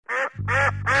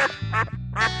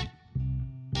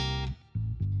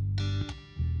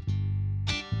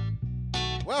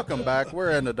Welcome back.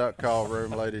 We're in the duck call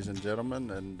room, ladies and gentlemen,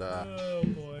 and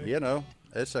you know,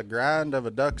 it's a grind of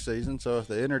a duck season. So if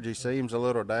the energy seems a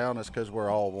little down, it's because we're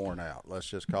all worn out. Let's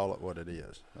just call it what it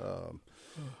is.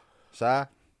 Si,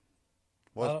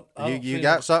 what you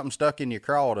got something stuck in your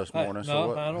craw this morning?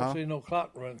 No, so I don't see no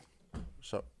clock running.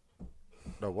 So,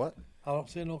 the what? I don't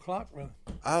see no clock running.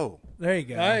 Oh, there you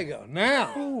go. There you go.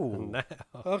 Now. Ooh.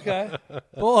 Okay.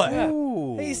 Boy,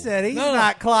 Ooh. he said he's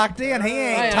not clocked in. He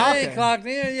ain't I talking. ain't clocked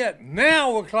in yet.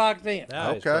 Now we're clocked in.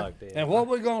 Now he's Okay. clocked in. And what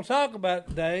we're going to talk about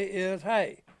today is,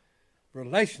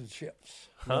 relationships.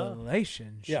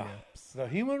 Relationships. Yeah. The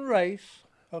human race,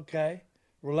 okay,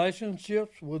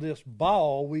 relationships with this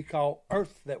ball we call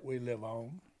Earth that we live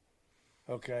on,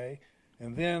 okay?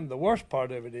 And then the worst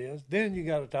part of it is, then you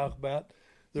got to talk about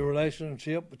the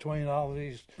relationship between all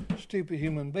these stupid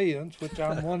human beings, which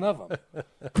I'm one of them.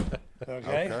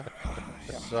 Okay?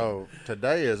 So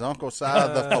today is Uncle Si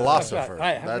the philosopher.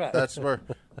 Right. Hey, right. That's where.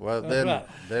 Well, That's right.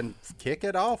 then kick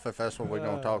it off if that's what we're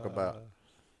going to talk about.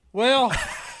 Well,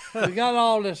 we got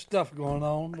all this stuff going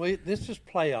on. This is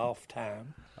playoff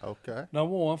time. Okay.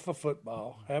 Number one for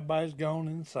football. Everybody's gone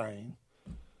insane.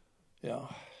 Yeah.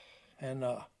 And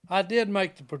I did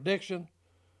make the prediction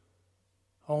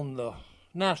on the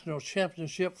national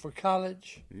championship for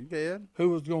college. You did.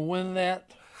 Who was going to win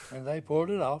that? And they pulled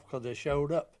it off because they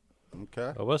showed up.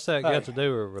 Okay. Well, what's that got to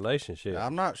do with a relationship?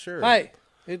 I'm not sure. Hey,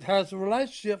 it has a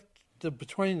relationship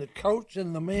between the coach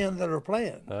and the men that are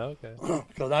playing. Oh, okay.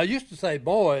 Because I used to say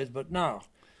boys, but no.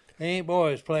 They ain't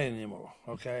boys playing anymore,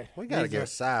 okay? We got to get a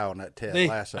Si on that Ted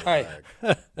Lasso hey,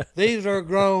 bag. These are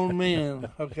grown men,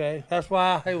 okay? That's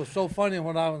why it was so funny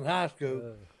when I was in high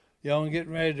school. And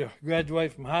getting ready to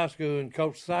graduate from high school, and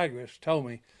Coach Sigris told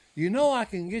me, you know I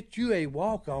can get you a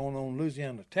walk-on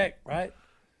Louisiana Tech, right?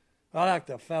 I like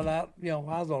to fell out. I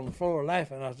was on the floor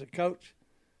laughing. I said, Coach,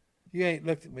 you ain't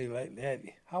looked at me lately, have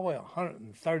you? I weigh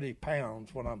 130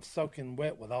 pounds when I'm soaking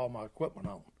wet with all my equipment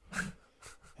on.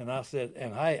 And I said,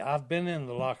 and hey, I've been in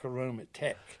the locker room at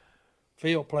Tech.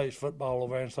 Phil plays football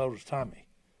over there, and so does Tommy.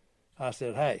 I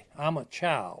said, hey, I'm a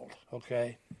child,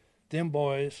 okay? Them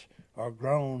boys are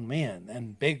grown men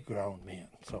and big grown men.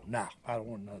 So, no, I don't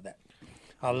want none of that.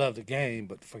 I love the game,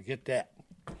 but forget that.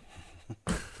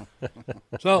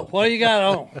 So, what do you got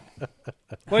on?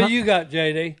 What do you got,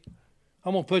 JD?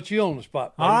 I'm going to put you on the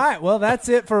spot, buddy. All right, well, that's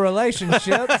it for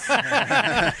relationships.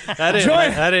 That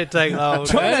didn't take long.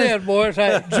 Boys.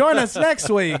 Hey, Join us next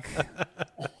week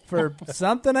for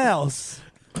something else.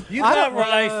 you got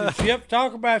relationships.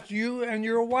 Talk about you and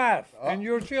your wife and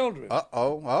your children.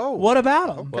 Oh. What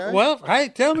about them? Okay. Well, hey,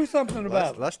 tell me something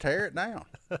about it. Let's tear it down.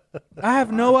 I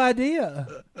have no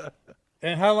idea.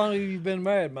 And how long have you been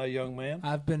married, my young man?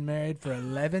 I've been married for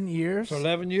 11 years. For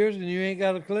 11 years, and you ain't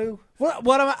got a clue?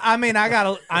 What am I mean, I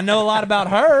know a lot about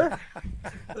her.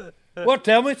 Well,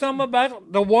 tell me something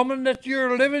about the woman that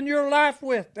you're living your life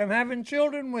with and having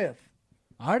children with.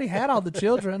 I already had all the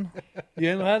children. You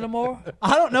ain't had no more?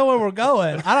 I don't know where we're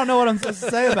going. I don't know what I'm supposed to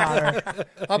say about her.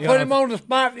 I put him on the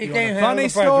spot. He can't handle Funny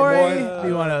the pressure, story? boy. Do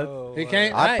you want to? He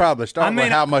can't. I'd probably start with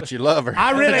how much you love her.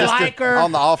 I really Just like her.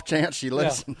 On the off chance she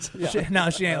listens. No,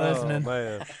 she ain't listening.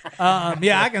 Man.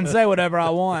 Yeah, I can say whatever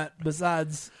I want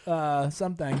besides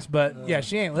some things, but yeah,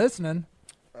 she ain't listening.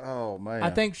 Oh, man.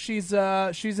 I think she's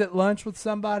at lunch with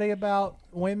somebody about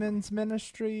women's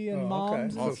ministry and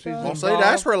moms okay. and So stuff. Well, see,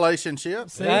 that's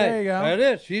relationships. See, there you go. That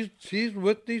is. She's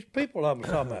with these people I'm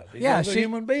talking about. These other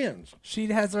human beings. She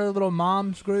has her little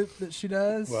moms group that she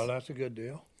does. Well, that's a good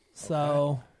deal.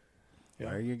 So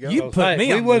There you go. you put me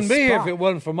we on wouldn't the be here spot. if it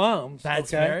wasn't for moms.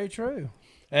 That's okay? very true.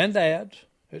 And dads.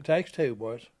 It takes two,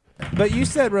 boys. But you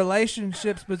said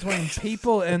relationships between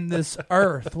people and this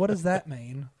earth. What does that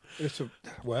mean?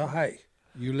 Well, hey,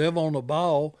 you live on a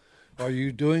ball. Are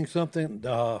you doing something,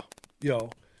 trying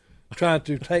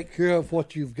to take care of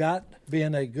what you've got,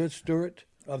 being a good steward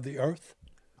of the earth?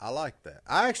 I like that.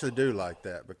 I actually do like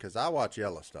that because I watch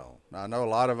Yellowstone. Now, I know a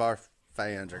lot of our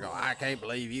fans are going, I can't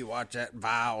believe you watch that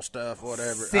vile stuff,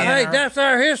 whatever. Hey, that's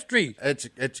our history.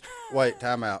 Wait,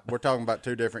 time out. We're talking about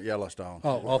two different Yellowstones.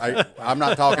 Oh, okay. I'm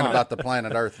not talking about the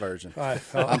Planet Earth version. Right.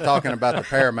 I'm talking about the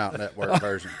Paramount Network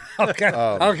version. Okay.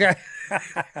 Okay.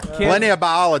 Plenty of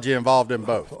biology involved in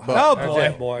both.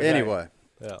 But boy. anyway,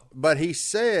 Yeah. but he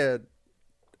said,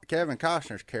 Kevin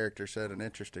Costner's character said an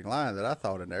interesting line that I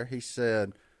thought in there. He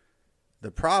said,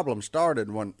 the problem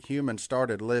started when humans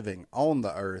started living on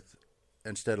the earth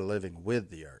instead of living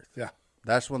with the earth. Yeah.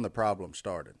 That's when the problem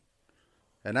started.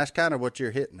 And that's kind of what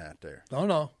you're hitting at there.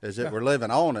 No. Is that we're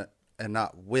living on it and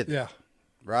not with it. Yeah.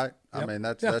 right? I Yep. mean,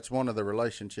 Yeah. that's one of the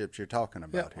relationships you're talking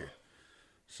about Yep. here.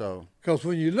 So, Because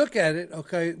when you look at it,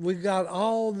 okay, we got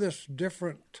all this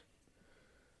different,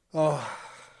 all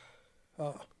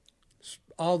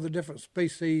the different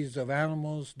species of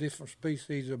animals, different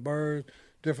species of birds,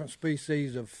 different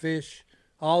species of fish,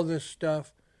 all this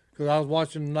stuff. Because I was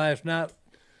watching last night,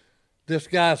 this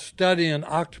guy's studying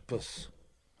octopus,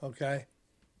 okay?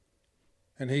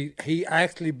 And he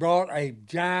actually brought a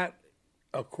giant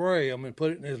aquarium and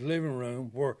put it in his living room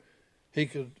where he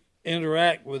could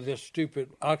interact with this stupid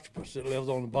octopus that lives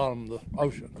on the bottom of the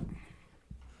ocean.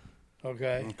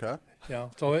 Okay. okay. Yeah.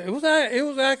 So it was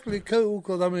actually cool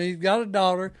because I mean he's got a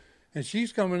daughter, and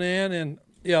she's coming in, and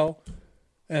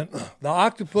and the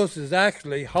octopus is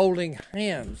actually holding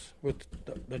hands with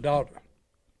the daughter.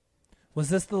 Was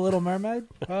this the Little Mermaid?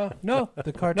 No,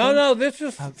 The cartoon? no. This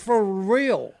is for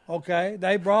real. Okay.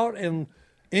 They brought and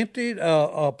emptied,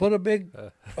 put a big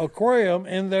aquarium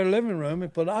in their living room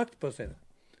and put an octopus in it,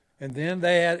 and then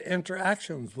they had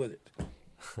interactions with it,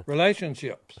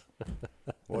 relationships.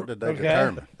 What did they Okay.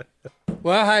 determine?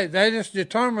 Well, hey, they just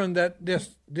determined that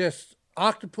this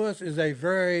octopus is a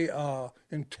very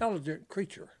intelligent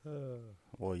creature.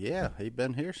 Well, yeah, he'd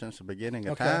been here since the beginning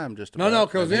of Okay. time. Just No, about,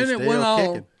 because and then he's it went still on,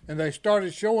 kicking. and they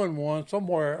started showing one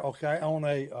somewhere. Okay, on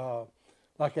a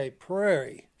like a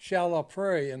prairie, shallow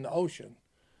prairie in the ocean.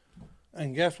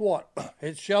 And guess what?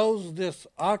 It shows this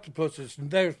octopus.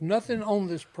 There's nothing on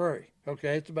this prairie.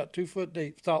 Okay, it's about 2 foot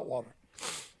deep, salt water.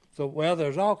 So, well,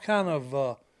 there's all kind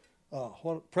of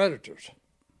predators.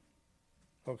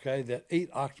 Okay, that eat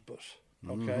octopus.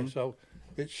 Okay, so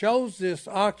it shows this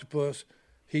octopus.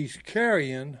 He's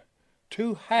carrying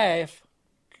 2.5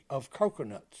 of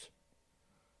coconuts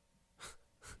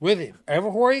with him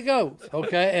everywhere he goes.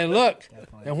 Okay, and look,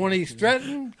 and when he's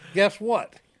threatened, guess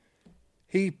what?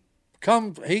 He gets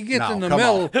No, in the come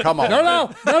middle. on, come on, No,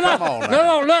 dude. no, Come on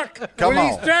now. no, look. Come when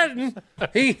he's on. threatened,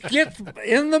 he gets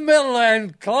in the middle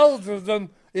and closes them.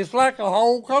 It's like a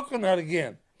whole coconut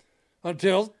again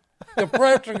until the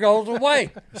pressure goes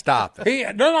away. Stop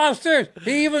it. No, I'm serious.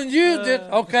 He even used it.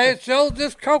 Okay, it shows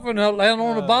this coconut laying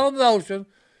on the bottom of the ocean,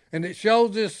 and it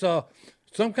shows this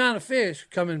some kind of fish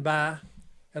coming by,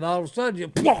 and all of a sudden,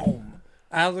 boom,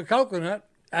 out of the coconut,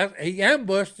 he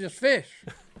ambushed this fish.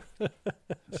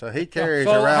 So he carries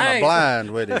So, around hey, a blind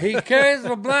with him. He carries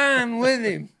the blind with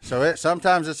him. So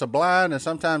sometimes it's a blind and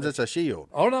sometimes it's a shield.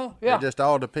 Oh no, yeah. It just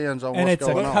all depends on And what's it's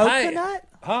a going on. coconut?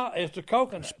 It's a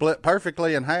coconut. Split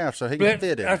perfectly in half so he can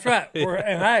fit in. That's right.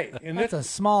 And That's a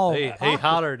small. He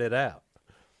hollered it out.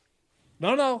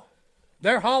 no,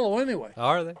 they're hollow anyway.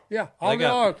 Are they? Yeah, all they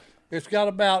are. It's got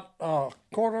about a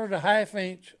quarter to half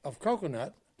inch of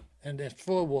coconut, and it's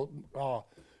full of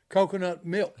coconut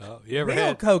milk. Oh, you ever Real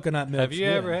had? coconut milk. Have you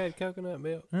ever had coconut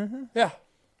milk? Yeah.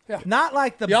 Not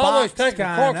like the You always box take a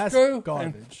kind. That's corkscrew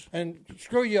garbage. and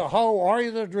screw you a hole or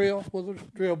the drill with a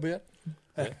drill bit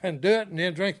and do it, and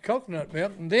then drink the coconut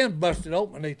milk, and then bust it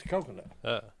open and eat the coconut.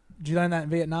 Did you learn that in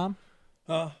Vietnam?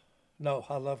 No,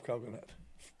 I love coconut,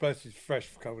 especially fresh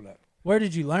coconut. Where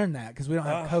did you learn that? Because we don't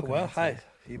have Well, coconuts. hey,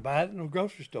 you buy it in a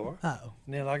grocery store. Oh.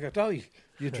 And then, like I told you,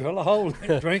 you drill a hole,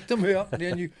 and drink the milk, and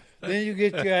then you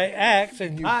get your axe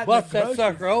and you Buy it in bust the that grocery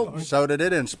sucker open. So did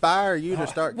it inspire you to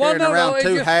start Well, carrying around it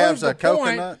two just halves proves of the point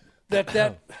coconut that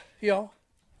that he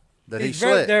he's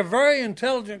very, slit? they're very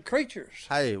intelligent creatures.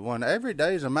 Hey, when every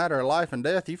day's a matter of life and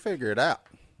death, you figure it out.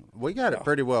 We got it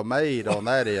pretty well made on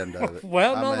that end of it.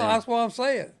 Well, I no, mean, that's what I'm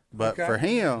saying. But okay? for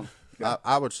him,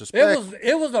 I would suspect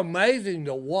it was amazing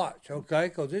to watch, okay?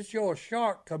 Because it's your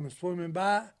shark coming swimming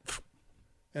by,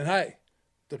 and hey,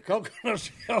 the coconut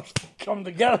shells come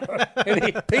together, and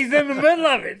he's in the middle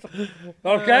of it,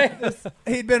 okay?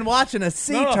 He'd been watching a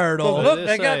sea No, turtle. 'cause look, What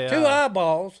they did it got say, two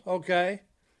eyeballs, okay?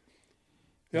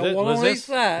 One on each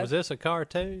side. Was this a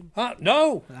cartoon?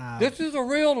 No, this is a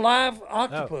real live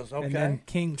octopus, okay? And then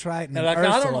King Triton And and like, I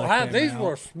don't Ursula know how came these out.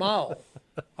 were small.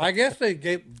 I guess they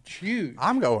get huge.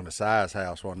 I'm going to Si's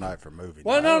house one night for movie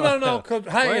Well, night. no, because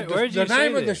hey, Where'd the you name see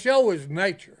of the this? show is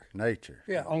Nature. Nature.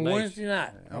 Yeah, on Nature. Wednesday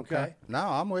night. Okay. No,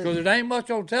 I'm with Because you. it ain't much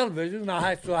on television.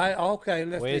 Okay, let's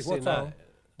see Wednesday what's night. on.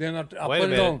 Then I Wait a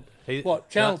put it minute. on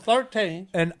Channel 13.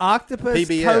 An octopus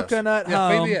PBS. coconut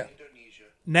Yeah, home. PBS.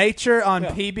 Nature on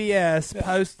PBS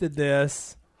posted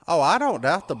this. Oh, I don't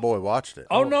doubt the boy watched it.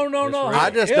 Oh no.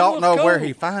 I just It don't was know where cool.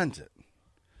 he finds it.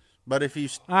 But if you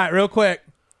All right, real quick.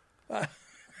 Look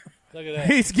at that.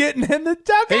 He's getting in the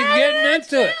dugout. He's getting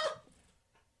into it.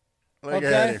 look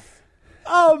Okay. at him.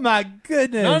 Oh my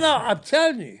goodness. No, I'm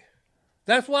telling you.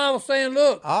 That's why I was saying,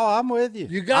 look, Oh, I'm with you.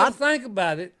 you got to think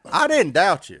about it. I didn't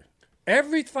doubt you.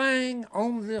 Everything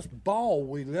on this ball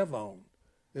we live on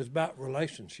is about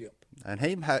relationship. And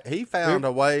he found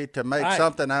a way to make Right.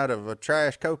 something out of a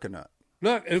trash coconut.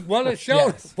 Look, it showed.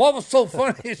 Yes. What was so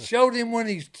funny? It showed him when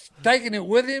he's taking it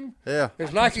with him. Yeah.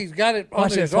 It's like he's got it on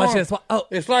Watch his this, watch arm. this. Oh.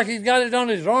 It's like he's got it on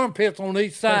his armpits on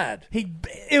each side.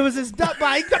 It was his duck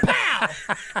bite. Pow!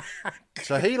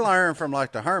 So he learned from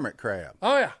like the hermit crab.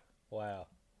 Oh yeah. Wow.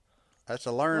 That's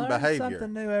a learned Learn behavior.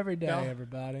 something new every day, Yeah.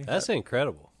 everybody. That's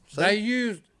incredible. See? They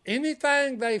used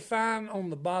anything they find on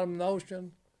the bottom of the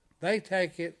ocean. They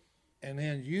take it and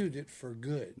then use it for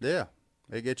good. Yeah.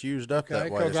 It gets used up Okay, that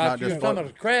way. because It's I not was just talking about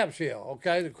floating. the crab shell.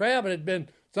 Okay, the crab had been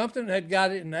something had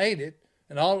got it and ate it,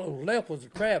 and all that was left was the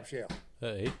crab shell.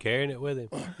 He's carrying it with him.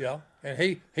 Yeah, and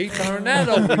he turned that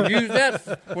over and used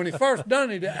that when he first done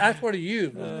it. That's what he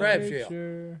used was crab shell.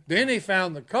 Sure. Then he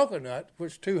found the coconut,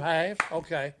 which two halves.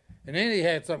 Okay, and then he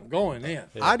had something going in.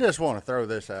 I just want to throw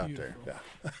this out there.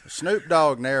 Snoop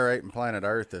Dogg narrating Planet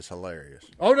Earth is hilarious.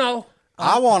 Oh no,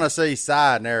 I want to see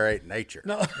Cy narrate nature.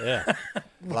 no. Yeah.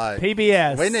 Like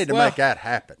PBS. we need to Well, make that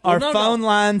happen. Our no, no. phone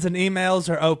lines and emails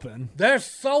are open. There's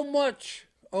so much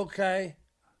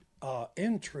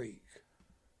intrigue.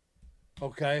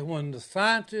 Okay, when the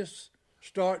scientists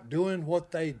start doing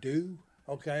what they do,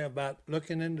 okay, about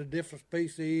looking into different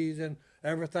species and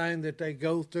everything that they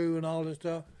go through and all this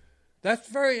stuff, that's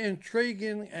very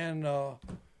intriguing and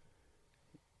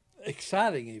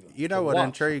exciting even. You know to what watch.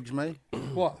 intrigues me?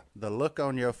 What? The look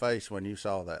on your face when you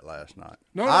saw that last night.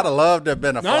 No, I'd have loved to have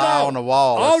been a fly no. on the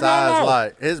wall. Oh, As Cy's no.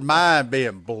 like his mind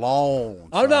being blown.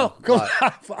 Oh no, son. 'cause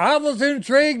Like, I was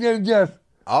intrigued and just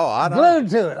oh, I know. glued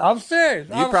to it. I'm serious.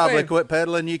 You I'm probably serious. quit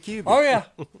pedaling your cube. Oh yeah,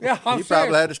 yeah. I'm You probably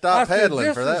serious. had to stop I said,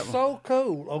 pedaling for that This is one. so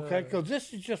cool, okay? Because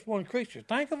this is just one creature.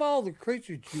 Think of all the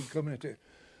creatures you come into.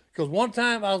 Because one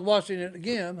time I was watching it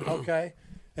again, okay,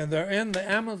 and they're in the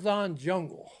Amazon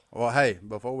jungle. Well, hey,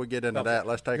 before we get into that,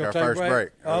 let's take Gonna our take a first break. break?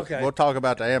 Okay. We'll talk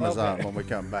about the Amazon Okay. when we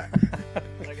come back.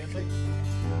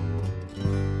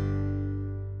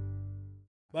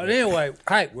 But anyway,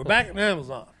 hey, we're back in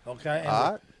Amazon, okay? And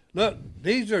All right. Look,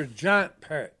 these are giant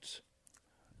parrots.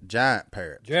 Giant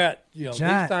parrot. Giant, Giant these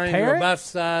things are parrots? about the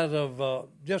size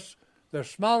of they're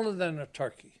smaller than a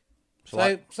turkey.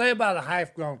 So Say about a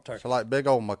half-grown turkey. So like big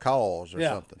old macaws or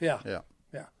Yeah, something. yeah. Yeah.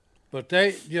 Yeah. But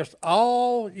they just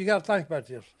you got to think about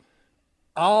this.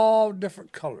 All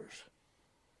different colors.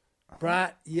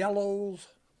 Bright yellows.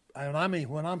 And I mean,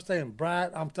 when I'm saying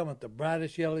bright, I'm talking about the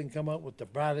brightest yellow. You can come up with the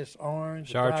brightest orange.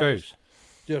 the Chartreuse.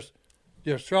 brightest-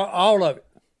 Just all of it.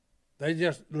 They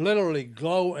just literally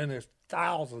glow, and there's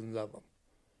thousands of them.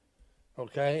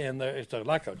 Okay? And it's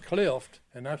like a cliff,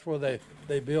 and that's where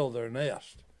they build their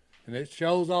nest. And it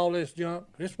shows all this junk.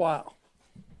 It's wild.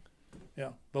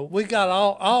 Yeah, but we got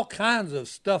all kinds of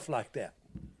stuff like that.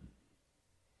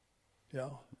 You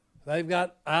know, they've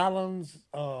got islands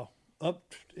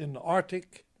up in the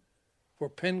Arctic for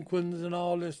penguins and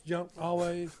all this junk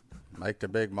always. Make the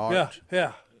big march.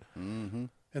 Yeah, yeah. Mm-hmm.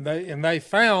 And they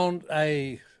found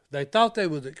they thought they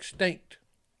was extinct,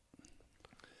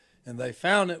 and they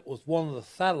found it was one of the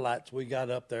satellites we got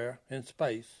up there in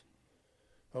space.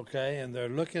 Okay, and they're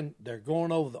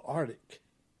going over the Arctic.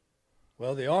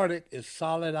 Well, the Arctic is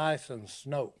solid ice and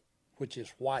snow, which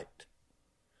is white.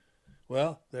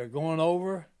 Well, they're going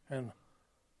over, and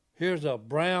here's a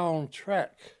brown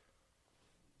track,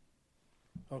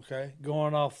 okay,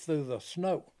 going off through the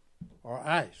snow or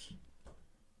ice.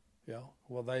 You know,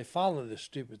 well, they followed this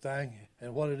stupid thing,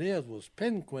 and what it is was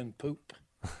penguin poop.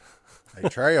 They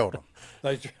trailed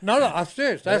them. No, I'm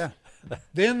serious.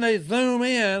 Then they zoom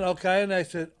in, okay, and they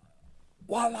said,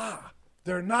 voila,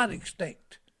 they're not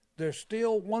extinct. There's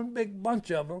still one big bunch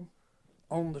of them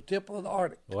on the tip of the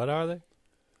Arctic. What are they?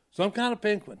 Some kind of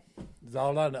penguin is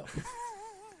all I know.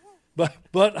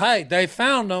 but hey, they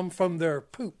found them from their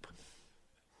poop,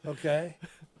 okay?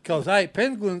 Because, hey,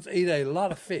 penguins eat a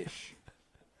lot of fish,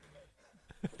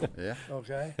 Yeah.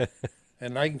 okay?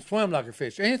 And they can swim like a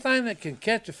fish. Anything that can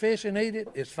catch a fish and eat it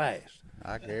is fast.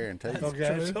 I guarantee you.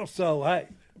 Okay, so hey.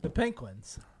 The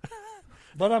penguins.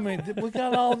 But I mean, we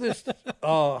got all this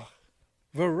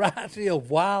variety of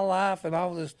wildlife and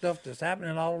all this stuff that's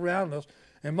happening all around us,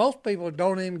 and most people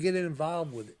don't even get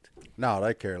involved with it. No,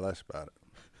 they care less about it.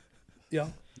 Yeah,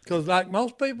 because like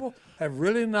most people have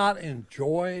really not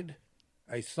enjoyed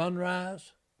a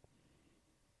sunrise.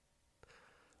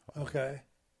 Okay,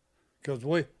 because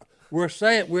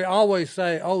we always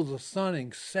say, oh, the sun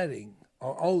is setting,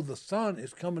 or oh, the sun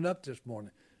is coming up this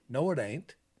morning. No, it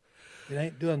ain't. It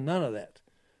ain't doing none of that.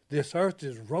 This earth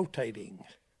is rotating.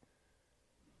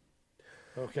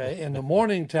 Okay, in the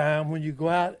morning time when you go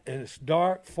out and it's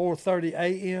dark, 4:30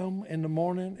 a.m. in the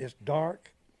morning, it's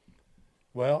dark.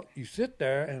 Well, you sit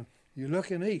there and you're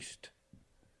looking east,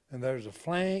 and there's a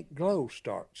flank glow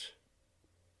starts.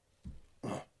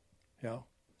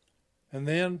 And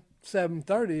then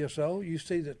 7:30 or so, you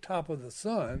see the top of the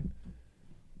sun.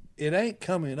 It ain't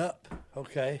coming up,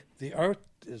 okay? The earth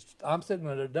is, I'm sitting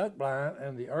at a duck blind,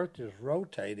 and the earth is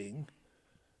rotating,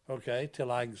 okay, till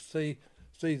I can see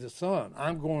the sun.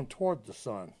 I'm going toward the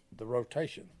sun, the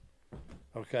rotation,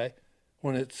 okay?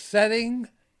 When it's setting,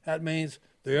 that means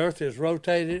the earth is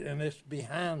rotated and it's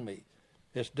behind me.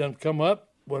 It's done come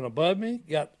up, went above me,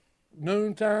 got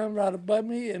noontime right above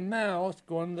me, and now it's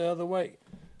going the other way.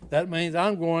 That means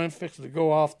I'm going, fixing to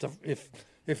go off the, if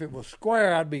it was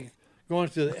square, I'd be going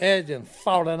to the edge and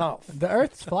falling off. The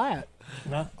Earth's flat.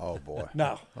 No. Oh boy.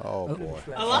 No. Oh boy.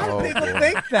 A lot of people boy.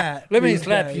 think that. Let me these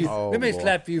slap days. you. Oh, Let me boy.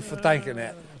 slap you for thinking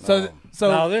that. So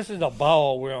No, this is a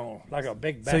ball we're on, like a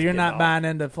big basketball. so you're not buying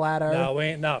into flat Earth? No, we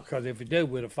ain't not, because if you do,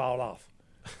 we'd have fall off.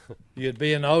 You'd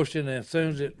be in the ocean, and as soon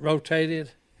as it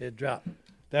rotated, it'd drop.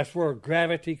 That's where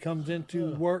gravity comes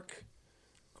into work.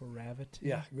 Gravity.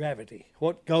 Yeah, gravity.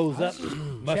 What goes up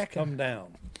must checking. come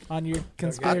down. On your I'll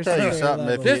conspiracy tell you theory something,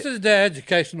 level. This is the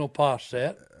educational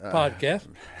podcast. Process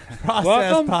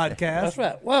Welcome. podcast. That's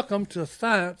right. Welcome to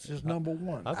Science is number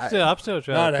one. I'm still No, trying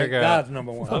to that figure God's out.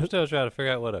 number one. I'm still trying to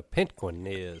figure out what a penguin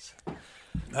is.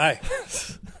 Hey.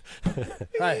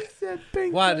 Hey. Said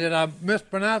pink Why, did I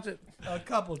mispronounce it? a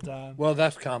couple times. Well,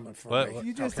 that's common for What- me.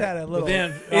 You just had a little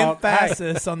then,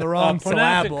 emphasis on the wrong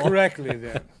pronounce syllable. it correctly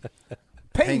then.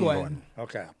 Penguin,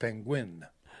 Okay, a penguin.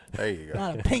 There you go.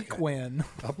 not a pink win.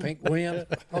 A pink win?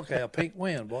 Okay, a pink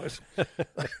win, boys.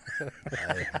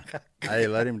 Hey,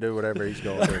 let him do whatever he's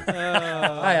going to do. Hey,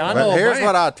 I But know. here's a band,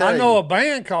 what I'll tell I know you. a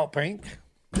band called Pink.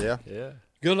 Yeah. Yeah.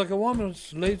 Good looking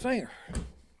woman's lead singer.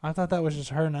 I thought that was just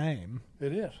her name.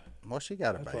 It is. Well, she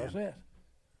got a That's what I band. said.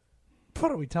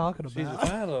 What are we talking She's a about?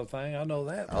 fine little thing. I know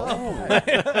that.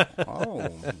 Oh,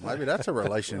 maybe that's a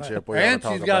relationship we ought to And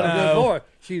talk she's got about. a good voice.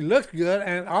 She looks good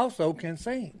and also can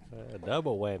sing. A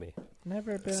double whammy.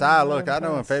 Never been. Si, look, I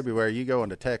know in February you go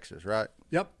into Texas, right?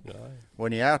 Yep.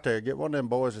 When you're out there, get one of them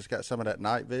boys that's got some of that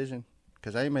night vision,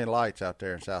 because there ain't many lights out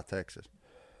there in South Texas,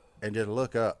 and just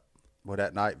look up with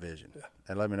that night vision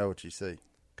and let me know what you see.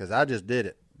 Because I just did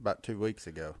it about 2 weeks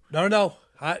ago. No.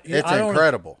 It's I don't-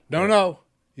 incredible. No.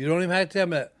 You don't even have to tell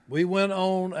me that. We went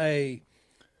on I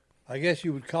guess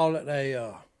you would call it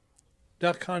a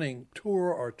duck hunting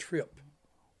tour or trip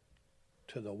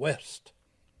to the west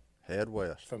Head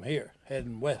west. from here,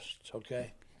 heading west,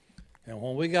 okay? And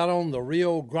when we got on the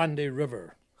Rio Grande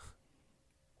River,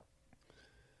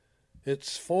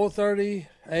 it's 4:30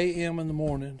 a.m. in the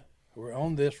morning. We're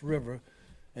on this river,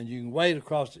 and you can wade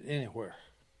across it anywhere.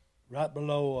 Right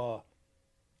below,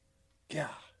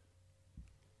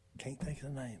 can't think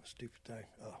of the name, stupid thing.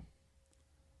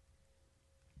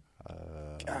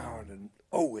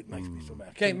 It makes me so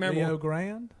mad. Can't remember. Rio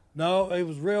Grande. No, it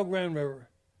was Rio Grande River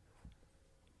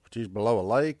She's below a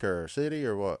lake or a city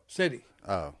or what? City.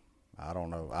 Oh, I don't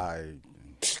know. I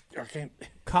can't.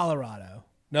 Colorado.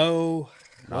 No,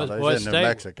 No, they What was in New state?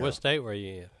 Mexico. What state were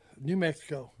you in? New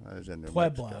Mexico, That was in New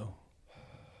Pueblo. Mexico.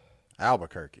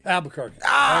 Albuquerque. Albuquerque.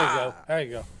 There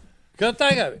you go. Couldn't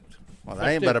think of it. Well, there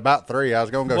ain't but about 3. I was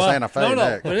going to go Well, Santa Fe no.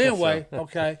 next. But anyway,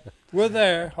 okay, we're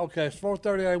there. Okay, it's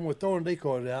 4:30 a.m. We're throwing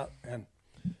decoys out, and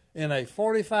in a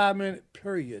 45-minute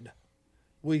period,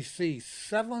 we see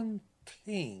 17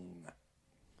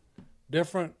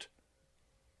 different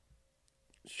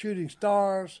shooting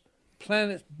stars,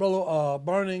 planets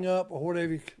burning up, or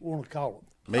whatever you want to call them.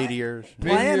 Meteors.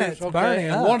 Planets burning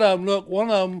and up.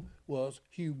 one of them was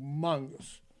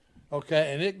humongous.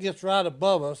 Okay, and it gets right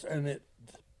above us, and it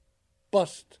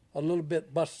busts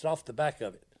off the back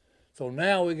of it. So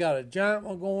now we got a giant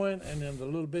one going, and then the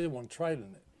little bitty one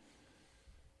trailing it.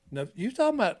 Now you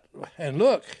talking about, and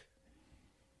look,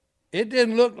 it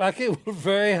didn't look like it was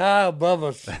very high above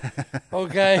us.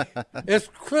 Okay, it's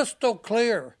crystal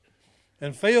clear.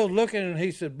 And Phil's looking, and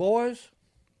he said, "Boys,"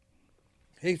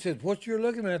 he said, "what you're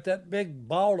looking at, that big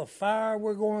ball of fire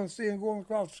we're going to see and going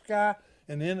across the sky,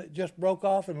 and then it just broke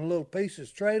off in a little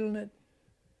pieces trailing it."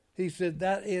 He said,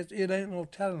 it ain't no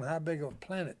telling how big of a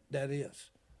planet that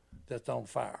is that's on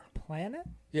fire. Planet?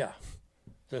 Yeah,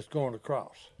 that's going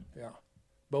across. Yeah.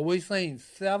 But we seen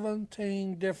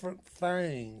 17 different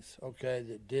things, okay,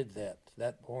 that did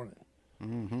that morning.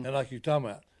 Mm-hmm. And like you're talking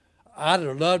about, I'd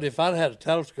have loved, if I'd had a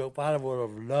telescope, I would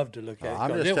have loved to look at it. I'm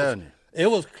 'cause just telling you. It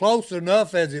was close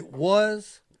enough as it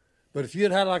was, But if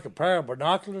you'd had like a pair of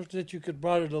binoculars that you could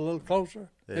brought it a little closer,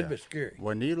 it'd be scary.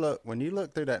 When you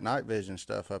look through that night vision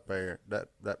stuff up there,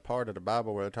 that part of the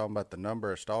Bible where they're talking about the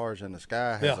number of stars in the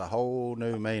sky has a whole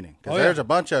new meaning. Because there's a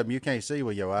bunch of them you can't see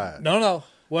with your eyes. No.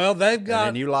 Well, they've got.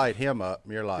 And then you light him up,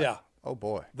 and you're like, oh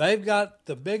boy. They've got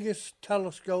the biggest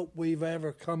telescope we've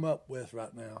ever come up with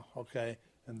right now. Okay,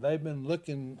 and they've been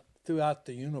looking throughout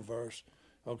the universe.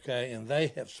 Okay, and they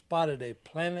have spotted a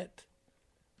planet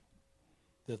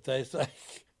that they say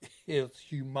is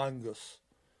humongous.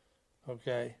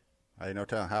 Okay. Ain't no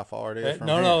telling how far it is from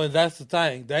No, here. no, and that's the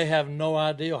thing. They have no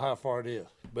idea how far it is,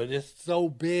 but it's so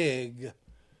big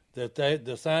that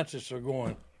the scientists are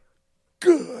going,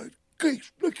 good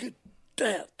grief, look at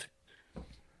that.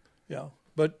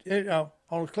 But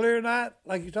on a clear night,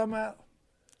 like you're talking about,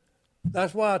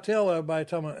 that's why I tell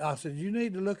everybody, I said, you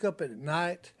need to look up at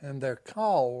night, and they're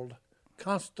called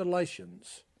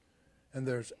constellations. And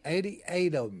there's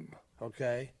 88 of them,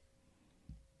 okay,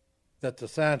 that the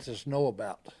scientists know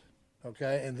about,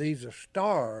 okay? And these are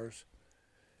stars.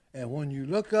 And when you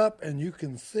look up and you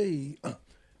can see,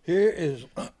 here is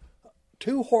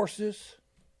 2 horses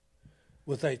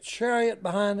with a chariot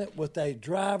behind it, with a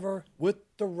driver, with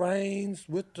the reins,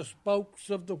 with the spokes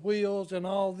of the wheels and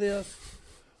all this,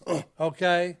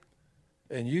 okay?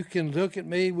 And you can look at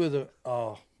me with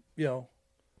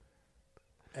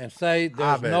and say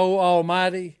there's no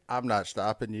Almighty. I'm not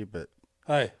stopping you, but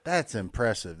hey, that's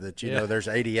impressive that you know there's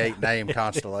 88 name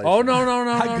constellations. Oh no!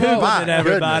 I Googled it,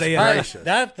 everybody. Hey,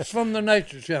 that's from the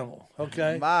Nature Channel.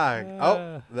 Okay.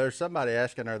 There's somebody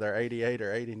asking, are there 88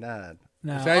 or 89?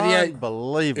 No. It's 88.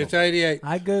 Unbelievable. It's 88.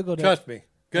 I Googled it. Trust me.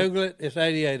 Google it. It's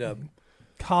 88 of them.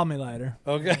 Call me later.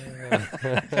 Okay.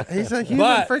 He's a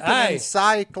human freaking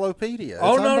encyclopedia.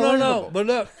 It's no. But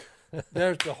look,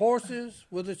 there's the horses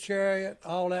with the chariot,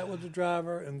 all that with the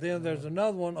driver, and then there's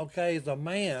another one. Okay, he's a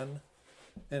man,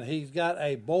 and he's got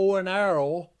a bow and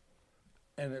arrow,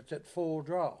 and it's at full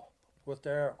draw with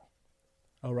the arrow.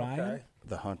 Orion? Okay.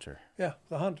 The hunter. Yeah,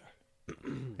 the hunter.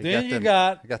 Then you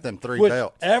got them 3 which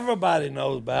belts. everybody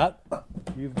knows about.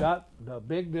 You've got the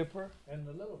Big Dipper and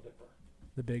the Little Dipper.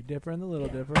 The Big Dipper and the Little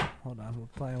Dipper. Hold on, we're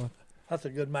playing with it. That's a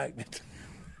good magnet.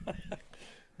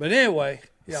 But anyway,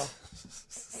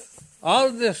 all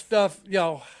of this stuff,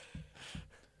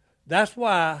 that's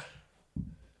why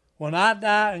when I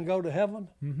die and go to heaven,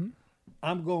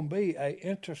 I'm going to be an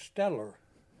interstellar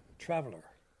traveler.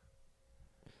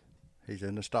 He's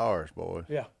in the stars, boy.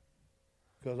 Yeah.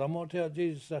 Because I'm going to tell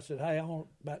Jesus, I said, hey, I want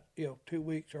about 2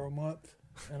 weeks or a month,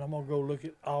 and I'm going to go look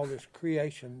at all this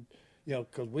creation,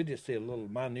 because we just see a little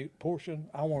minute portion.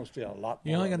 I want to see a lot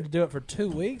more. You're only going to do it for 2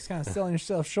 weeks? Kind of selling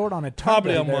yourself short on it.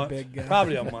 Probably a month.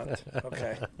 Probably a month.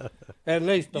 Okay. At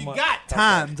least a month. You got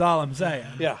time's all I'm saying.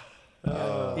 Yeah.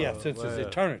 Since it's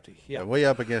eternity. Yeah. And we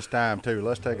up against time, too.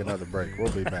 Let's take another break.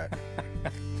 We'll be back.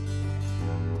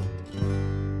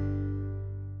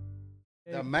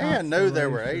 The man knew there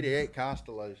were 88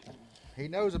 constellations. He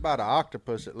knows about an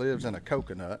octopus that lives in a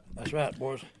coconut. That's right,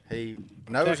 boys. He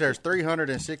knows there's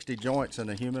 360 joints in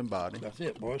the human body. That's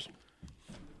it, boys.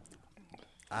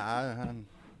 I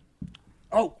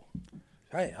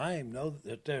even know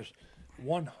that there's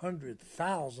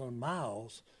 100,000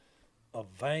 miles of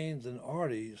veins and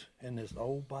arteries in this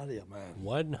old body of mine.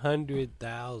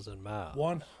 100,000 miles.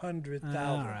 100,000.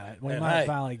 All right. We And might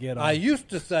finally get on. I used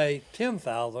to say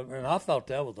 10,000, and I thought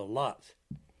that was a lot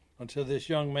until this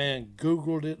young man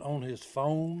Googled it on his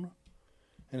phone,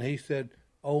 and he said,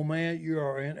 "Oh, man, you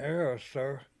are in error,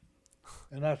 sir."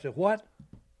 And I said, "What?"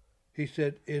 He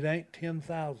said, "It ain't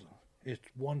 10,000. It's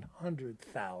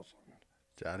 100,000.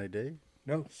 Johnny D.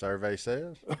 No. Survey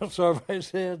says. Survey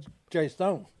says Jay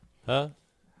Stone. Huh?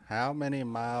 How many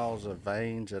miles of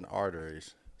veins and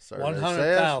arteries? Survey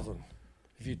 100,000.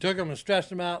 If you took them and stretched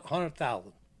them out,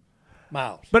 100,000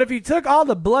 miles. But if you took all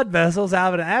the blood vessels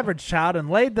out of an average child and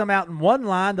laid them out in one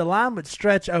line, the line would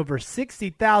stretch over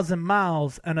 60,000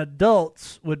 miles, and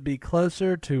adults would be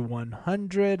closer to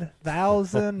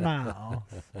 100,000 miles.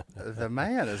 The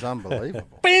man is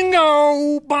unbelievable.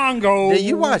 Bingo, bongo. Do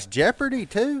you watch Jeopardy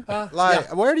too?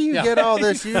 Where do you get all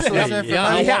this useless information?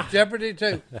 I watch Jeopardy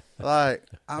too.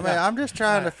 I'm just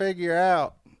trying to figure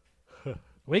out.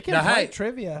 We can Now, play hey,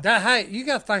 trivia. Hey, you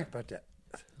got to think about that.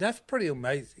 That's pretty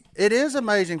amazing. It is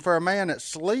amazing for a man that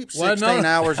sleeps Well, 16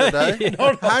 hours a day.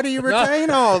 How do you retain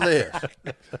all this?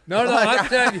 No, I'm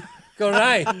telling you. Because,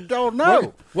 hey, Don't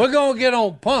know. we're going to get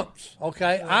on pumps,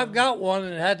 okay? I've got one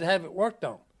and had to have it worked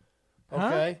on,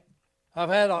 okay? I've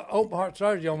had an open heart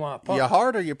surgery on my pump. Your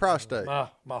heart or your prostate?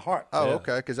 My heart. Oh,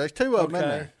 okay, because there's 2 of them in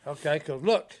there. Okay, because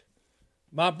look,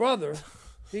 my brother,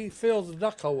 he fills the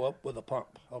duck hole up with a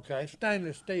pump, okay?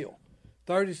 Stainless steel.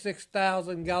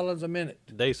 36,000 gallons a minute.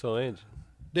 Diesel engine.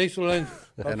 Diesel engine.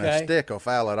 Okay. And a stick will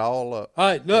foul it all up. All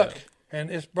right, look, and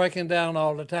it's breaking down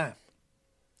all the time.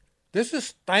 This is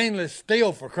stainless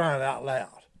steel, for crying out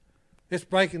loud. It's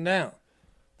breaking down.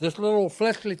 This little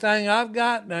fleshly thing I've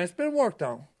got, now it's been worked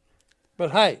on.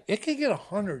 But hey, it can get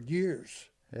 100 years.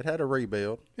 It had a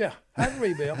rebuild. Yeah, had a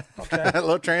rebuild. Okay. A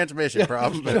little transmission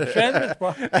problem. But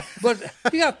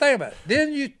you got to think about it.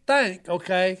 Then you think,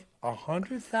 okay,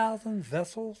 100,000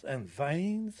 vessels and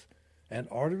veins and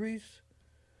arteries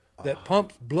that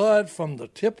pumps blood from the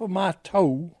tip of my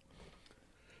toe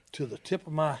to the tip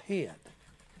of my head.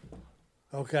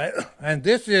 Okay, and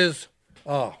this is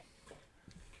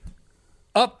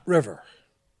upriver.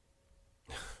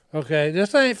 Okay,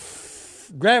 this ain't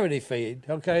gravity feed.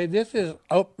 Okay, this is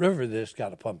upriver that's got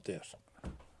to pump this.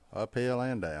 Uphill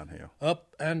and downhill.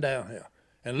 Up and downhill.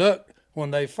 And look,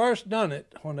 when they first done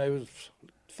it, when they was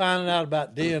finding out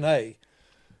about DNA,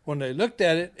 when they looked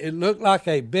at it, it looked like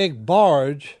a big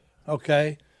barge,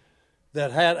 okay,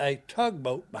 that had a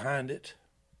tugboat behind it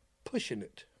pushing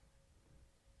it.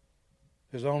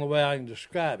 Is the only way I can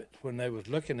describe it when they was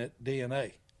looking at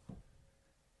DNA.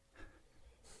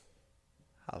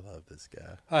 I love this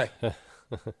guy. Hey,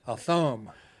 a thumb.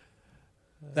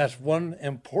 That's one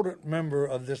important member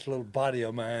of this little body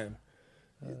of mine.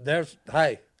 This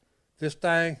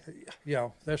thing,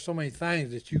 there's so many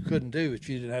things that you couldn't do if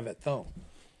you didn't have that thumb.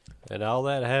 And all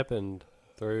that happened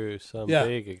through some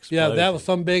big explosion. Yeah, that was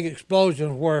some big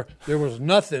explosion where there was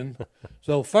nothing.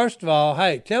 So first of all,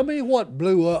 hey, tell me what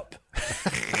blew up.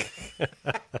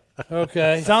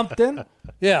 Okay. Something.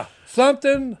 Yeah,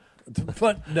 something.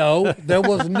 But no, there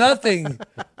was nothing.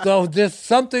 So just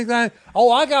something.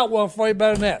 Oh, I got one for you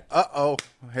better than that. Uh-oh.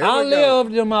 Here I we go.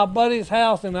 lived in my buddy's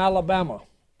house in Alabama.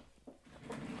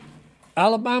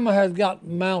 Alabama has got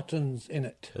mountains in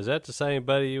it. Is that the same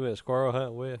buddy you went squirrel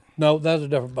hunting with? No, that's a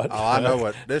different buddy. Oh, I know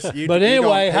what this. But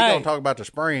anyway, he's hey. gonna talk about the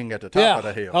spring at the top of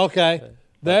the hill. Okay.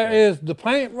 There is the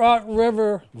Paint Rock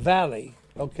River Valley.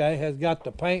 Okay, has got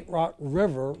the Paint Rock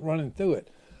River running through it.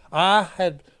 I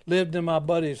had lived in my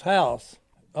buddy's house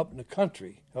up in the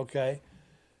country. Okay,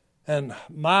 and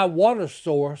my water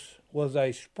source was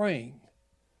a spring,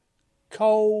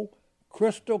 cold,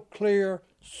 crystal clear,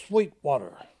 sweet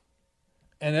water.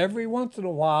 And every once in a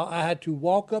while, I had to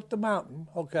walk up the mountain,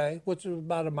 okay, which was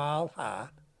about a mile high,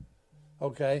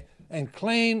 okay, and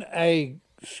clean a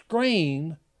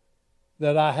screen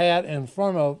that I had in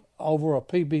front of over a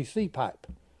PVC pipe,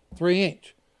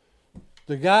 3-inch.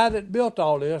 The guy that built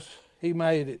all this, he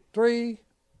made it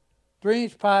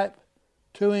 3-inch pipe,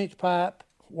 2-inch pipe,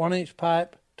 1-inch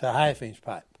pipe to a 1/2-inch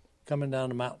pipe coming down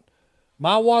the mountain.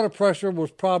 My water pressure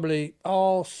was probably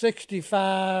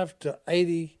 65 to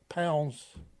 80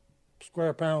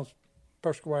 square pounds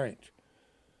per square inch.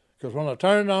 Because when I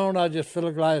turn it on, I just fill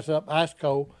a glass up, ice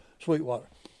cold, sweet water.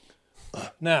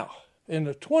 Now, in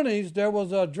the 20s, there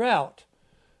was a drought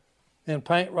in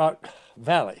Paint Rock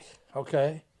Valley,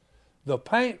 okay? The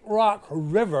Paint Rock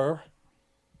River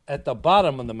at the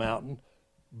bottom of the mountain,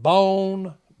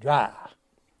 bone dry.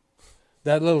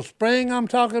 That little spring I'm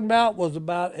talking about was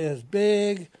about as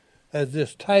big as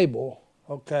this table,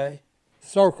 okay,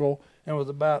 circle, and was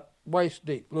about waist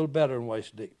deep, a little better than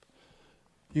waist deep.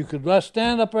 You could just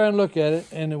stand up there and look at it,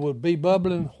 and it would be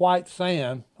bubbling white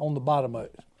sand on the bottom of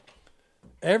it.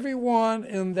 Everyone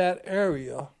in that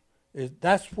area,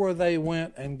 that's where they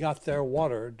went and got their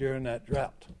water during that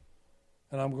drought.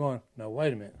 And I'm going, no,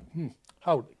 wait a minute.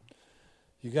 Hold it.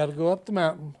 You got to go up the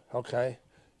mountain, okay.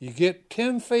 You get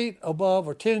 10 feet above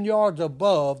or 10 yards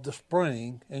above the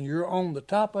spring, and you're on the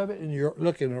top of it, and you're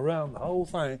looking around the whole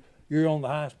thing. You're on the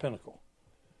highest pinnacle.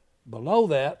 Below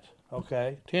that,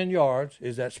 okay, 10 yards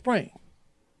is that spring.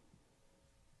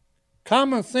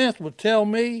 Common sense would tell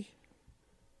me,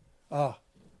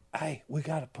 hey, we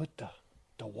got to put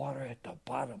the water at the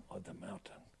bottom of the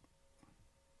mountain.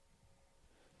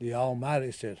 The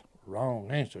Almighty said, wrong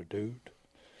answer, dude.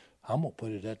 I'm going to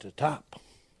put it at the top.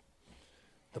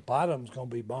 The bottom's going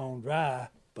to be bone dry,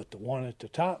 but the one at the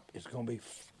top is going to be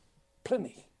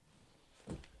plenty.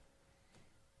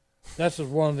 That's just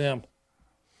one of them.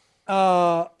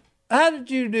 How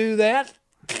did you do that?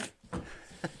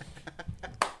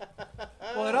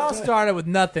 Well, it all started with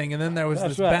nothing, and then there was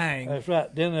That's this right. bang. That's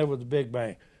right. Then there was the big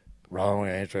bang. Wrong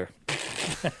answer.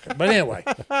 But anyway.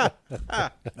 All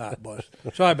right, boys.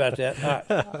 Sorry about that.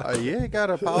 All right. You ain't got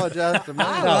to apologize to me.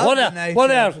 Now, what else? nature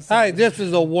What of else? society. Hey, this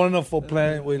is a wonderful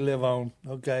planet we live on.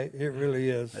 Okay, it really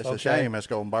is. It's okay? a shame it's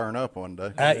going to burn up one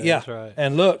day. Yeah, that's right.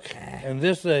 And look, and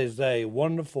this is a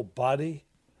wonderful body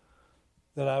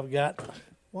that I've got.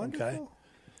 Wonderful. Okay.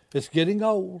 It's getting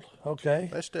old, okay,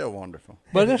 They're still wonderful.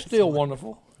 but it's still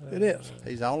wonderful. It is.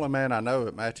 He's the only man I know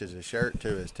that matches his shirt to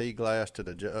his tea glass to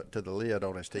the lid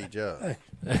on his tea jug.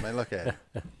 I mean, look at him.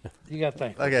 You got to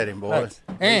think. Look at him, boys.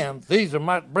 And these are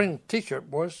my bring T-shirt,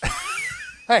 boys.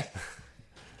 Hey,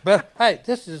 but hey,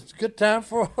 this is a good time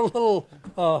for a little.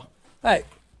 Hey,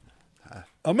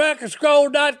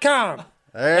 AmericanScroll.com.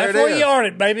 There That's it where is. you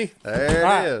ordered, baby. There it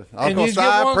Right. is. And Uncle you Si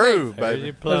get one approved, There's baby.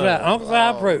 your What's plug. that? Uncle I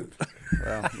approved.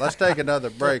 Well, let's take another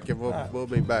break and we'll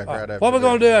be back right after. What we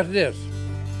gonna do after this?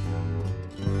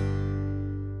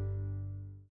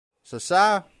 So,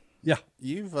 Si, Yeah.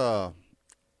 you've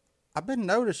I've been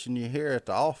noticing you here at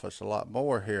the office a lot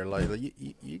more here lately.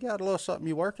 You got a little something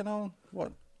you working on?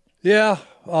 What? Yeah.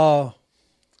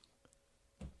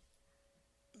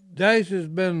 Jace has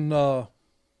been.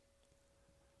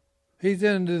 He's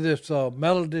into this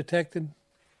metal detecting.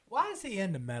 Why is he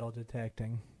into metal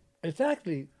detecting? It's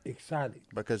actually exciting.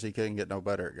 Because he couldn't get no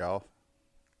better at golf.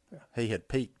 He had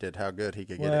peaked at how good he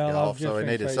could get Well, at I was golf, just so he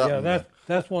gonna needed say, something. Yeah,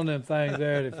 that's one of them things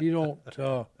there. That if you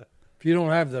don't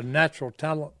have the natural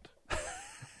talent.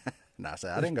 And I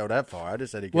said, I didn't go that far. I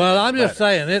just said he could Well, get I'm just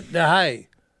better. saying hey,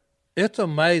 it's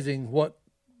amazing what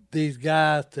these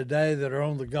guys today that are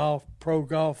on the pro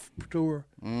golf tour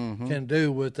can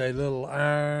do with a little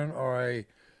iron or a,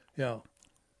 Yeah,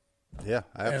 and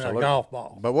absolutely. a golf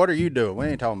ball. But what are you doing? We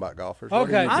ain't talking about golfers. What are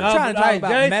Okay, you I'm doing? trying to talk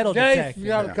about metal Jace detecting.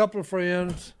 got Yeah. a couple of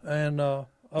friends and a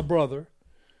brother,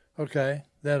 okay,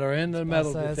 that are in the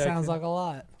metal That detecting. sounds like a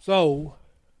lot. So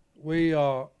we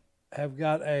have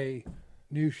got a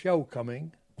new show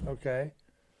coming, okay,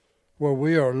 where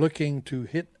we are looking to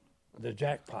hit the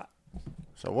jackpot.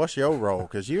 So what's your role?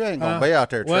 Because you ain't gonna be out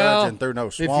there Well, trudging through no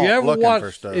if swamp you ever looking watch,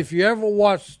 for stuff. if you ever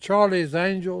watched Charlie's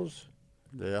Angels,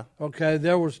 Yeah. okay,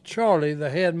 there was Charlie, the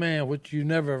head man, which you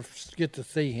never get to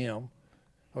see him.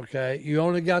 Okay, you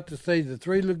only got to see the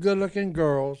three good-looking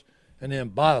girls and then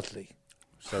Bosley.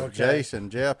 So Okay. Jace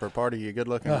and Jeff are part of your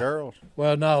good-looking girls.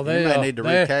 Well, no, they may need to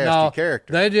they- recast no, your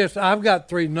character. They just, I've got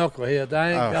three knuckleheads. I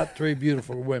ain't Oh. got three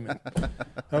beautiful women.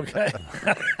 Okay,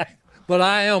 but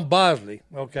I am Bosley.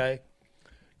 Okay,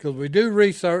 because we do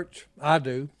research. I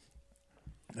do,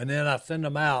 and then I send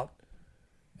them out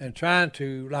and trying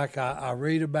to, like I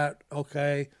read about.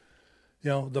 Okay,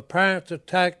 the pirates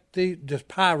attacked the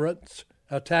pirates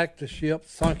attacked the ship,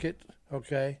 sunk it.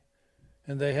 Okay.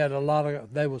 And they had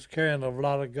they was carrying a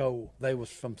lot of gold. They was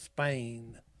from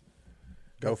Spain.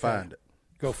 Go find it.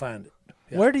 Go find it.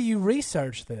 Yeah. Where do you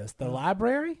research this? The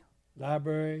library?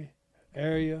 Library,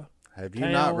 area. Have you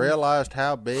Town. not realized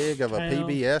how big of a Town.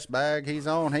 PBS bag he's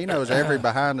on? He knows every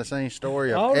behind-the-scenes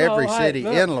story of Oh, no, every hey, city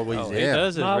look. in Oh, Louisiana. he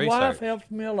does his My research. wife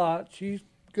helps me a lot. She's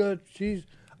good.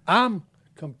 I'm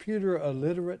computer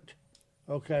illiterate.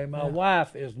 Okay, my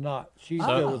wife is not. She's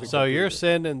good with the So you're computer.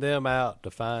 sending them out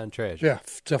to find treasure. Yeah,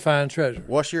 to find treasure.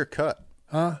 What's your cut?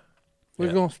 Huh? We're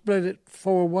Yeah. gonna split it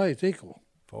 4 ways equal.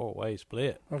 4-way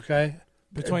split. Okay.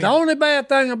 Between The only bad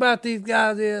thing about these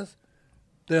guys is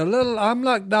they're a little. I'm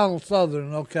like Donald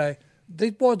Southern. Okay,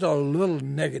 these boys are a little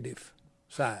negative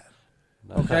side.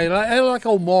 Okay, they're like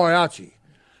old Moriarty.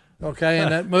 Okay, in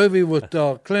that movie with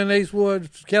Clint Eastwood,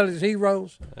 Kelly's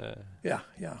Heroes. Yeah.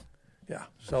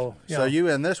 So So you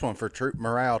in this one for troop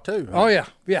morale too? Huh? Oh yeah.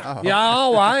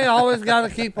 I always got to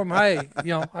keep them. Hey, I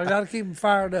got to keep them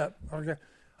fired up. Okay.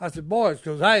 I said, boys,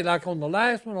 because hey, like on the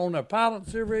last one on the pilot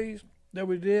series that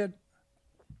we did,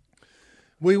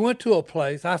 we went to a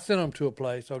place. I sent them to a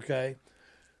place. Okay,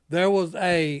 there was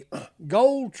a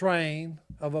gold train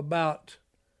of about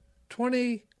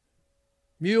 20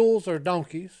 mules or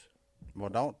donkeys.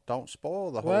 Well, don't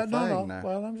spoil the whole Well, thing no. now.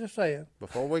 Well, I'm just saying.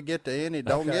 Before we get to any,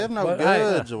 don't Okay. give no But, hey,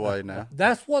 goods away now.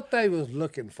 That's what they was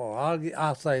looking for.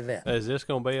 I'll say that. Is this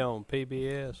going to be on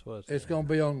PBS? It's going to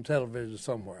be on television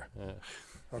somewhere. Yeah.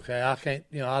 Okay, I can't.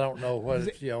 I don't know what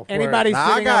it's. Where- Anybody's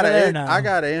Now, sitting over there now. I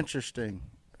got an interesting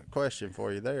question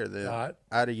for you there. Then, All right.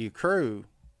 out of your crew,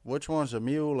 which one's a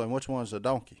mule and which one's a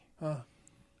donkey?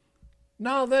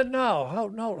 No.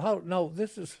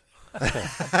 This is.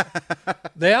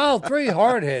 They all three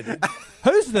hard headed.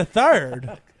 Who's the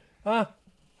third?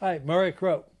 Hey, Murray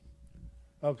Crow.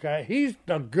 Okay, he's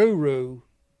the guru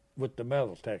with the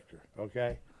metal detector.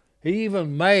 Okay, he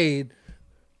even made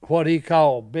what he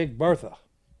called Big Bertha.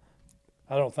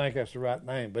 I don't think that's the right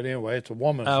name, but anyway, it's a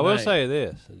woman's I name. will say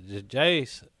this.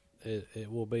 Jace,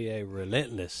 it will be a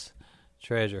relentless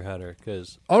treasure hunter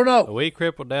because Oh no! we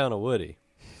crippled down a Woody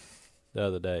the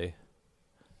other day,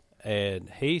 and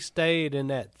he stayed in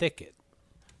that thicket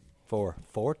for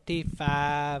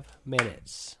 45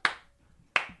 minutes.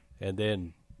 And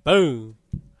then, boom,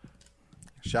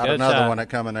 Shot Good another shot. one that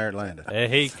come in there and landed.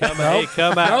 And he come out.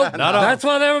 No, That's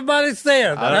what everybody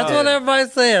said. That's what everybody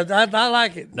said. I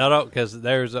like it. No, because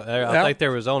I think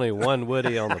there was only one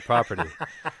Woody on the property,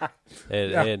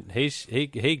 and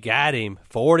he got him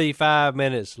 45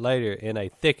 minutes later in a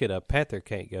thicket a panther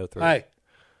can't go through. Hey,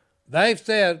 they've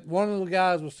said, one of the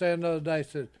guys was saying the other day,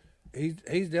 said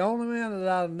he's the only man that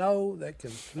I know that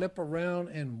can slip around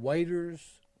in waders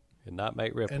And not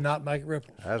make ripples. and not make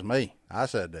ripples. That's me. I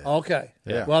said that. Okay.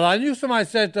 Yeah. Well, I knew somebody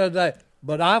said it the other day,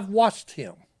 but I've watched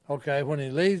him, okay, when he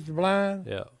leaves the blind,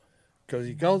 Yeah. because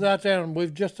he goes out there, and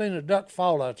we've just seen a duck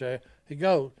fall out there.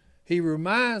 He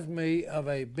reminds me of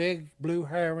a big blue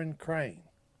heron crane.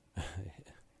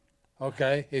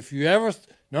 Okay? If you ever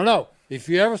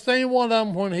seen one of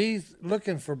them when he's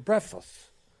looking for breakfast,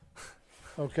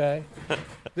 okay?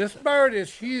 This bird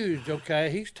is huge, okay?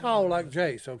 He's tall like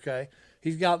Jace, okay?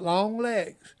 He's got long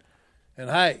legs. And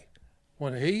hey,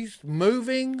 when he's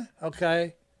moving,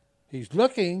 okay, he's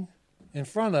looking in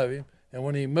front of him, and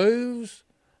when he moves,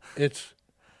 it's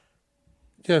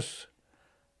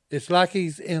like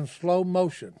he's in slow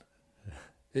motion.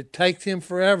 It takes him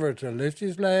forever to lift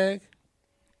his leg,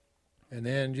 and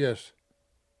then just...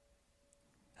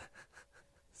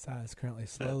 Si is currently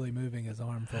slowly moving his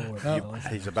arm forward. No. fellas.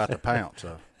 He's about to pounce.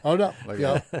 So Hold up. Look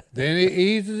Yeah. Then he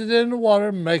eases it in the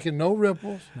water, making no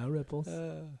ripples. No ripples.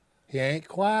 He ain't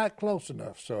quite close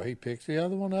enough, so he picks the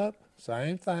other one up.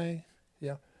 Same thing.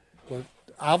 Yeah. But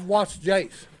I've watched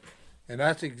Jace, and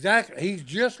that's exactly, he's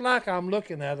just like I'm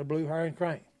looking at a blue heron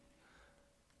crane.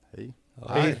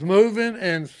 He's moving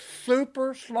in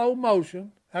super slow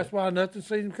motion. That's why nothing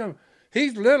sees him coming.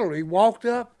 He's literally walked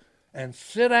up and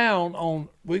sit down on,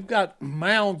 we've got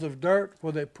mounds of dirt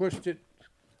where they pushed it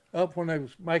up when they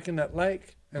was making that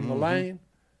lake and the lane.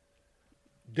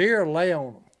 Deer lay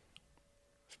on them,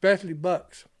 especially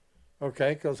bucks.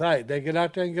 Okay, because, hey, they get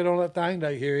out there and get on that thing,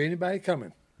 they hear anybody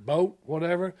coming, boat,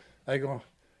 whatever, they go,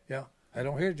 yeah, they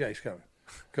don't hear Jace coming.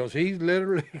 Because he's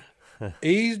literally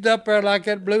eased up there like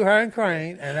that blue heron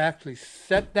crane and actually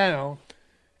sat down,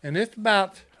 and it's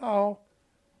about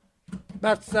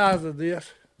the size of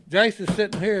this. Jace is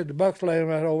sitting here, the buck's laying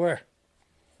right over there.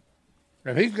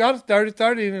 And he's got a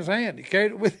 30-30 in his hand. He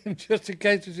carried it with him just in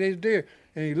case he sees deer.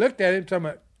 And he looked at him talking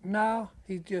about, no,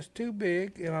 he's just too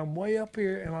big, and I'm way up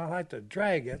here, and I like to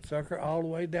drag that sucker all the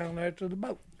way down there to the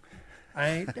boat. I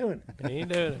ain't doing it. He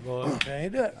ain't doing it, boy. I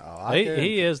ain't doing it.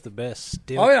 He is the best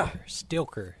stilker. Oh, yeah.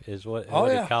 Stilker is what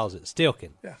yeah. he calls it.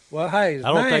 Stilking. Yeah. Well, hey, his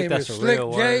I don't name think that's is a Slick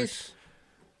real word. Jace.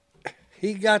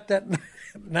 He got that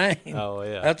name. Oh,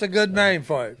 yeah. That's a good name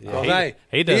for him. Yeah, 'Cause, he- hey,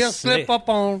 he does he'll slip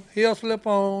slick. He'll slip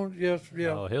on, just, yeah.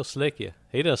 Oh, he'll slick you.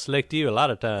 He done slicked you a lot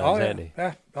of times, Oh, yeah. hasn't he?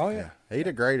 Yeah. Oh, yeah. he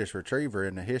the greatest retriever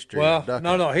in the history Well, of ducking.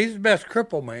 no, he's the best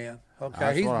cripple man. Okay,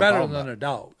 That's he's what I'm better talking than about. a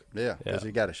dog. Yeah, because Yeah.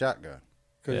 he got a shotgun.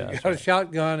 Because Yeah, you that's got a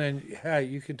shotgun, and hey,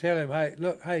 you can tell him, hey,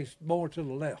 look, hey, it's more to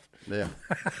the left. Yeah.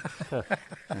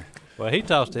 Well, he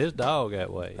talks to his dog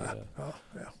that way. Oh,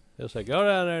 yeah. He'll say, go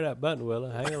down there that button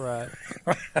wheeler, hang a right,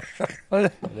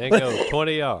 and then go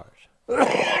 20 yards.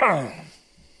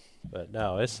 But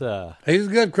no, it's He's a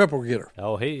good cripple getter.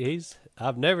 oh he's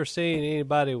I've never seen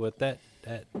anybody with that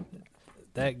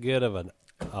good of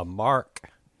a mark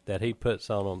that he puts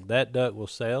on them. That duck will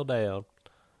sail down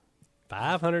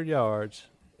 500 yards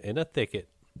in a thicket,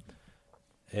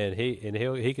 and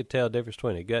he could tell the difference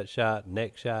between a gut shot,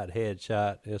 neck shot, head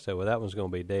shot. He'll say, well, that one's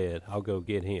going to be dead. I'll go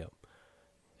get him.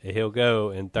 And he'll go,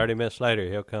 and 30 minutes later,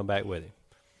 he'll come back with him.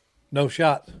 No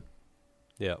shots.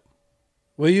 Yep.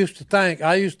 I used to think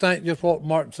just what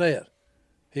Martin said.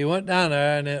 He went down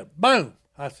there and then boom.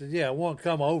 I said, yeah, one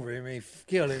come over him. He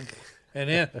killed him. And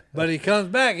then, but he comes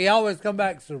back. He always come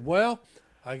back and said, well,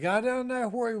 I got down there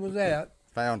where he was at.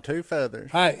 Found 2 feathers.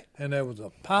 Hey, and there was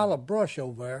a pile of brush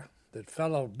over there that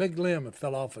fell off, a big limb that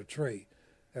fell off a tree.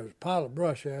 There was a pile of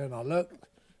brush there, and I looked,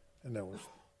 and there was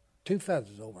 2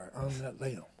 feathers over there on that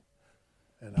limb.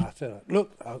 And I said,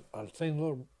 look, I seen a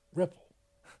little ripple.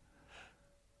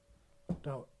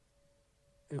 No,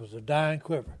 it was a dying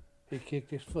quiver. He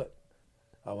kicked his foot.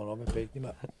 I went over and picked him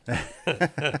up.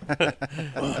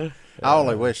 I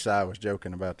only wish I was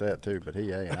joking about that too, but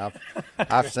he ain't.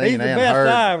 I've He's seen the and best heard.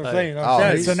 I ever seen. I'm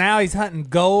telling you. So now he's hunting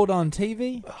gold on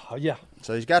TV. Oh, yeah.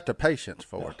 So he's got the patience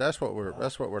for it. That's what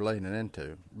we're leaning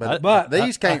into. But, But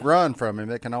these can't run from him.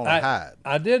 They can only hide.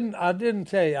 I didn't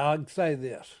tell you. I'll say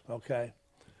this, okay?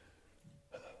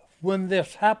 When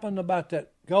this happened about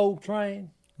that gold train,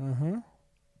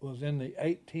 was in the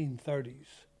 1830s.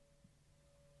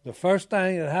 The first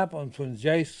thing that happens when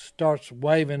Jace starts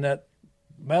waving that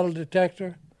metal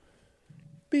detector,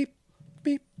 beep,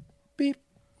 beep, beep,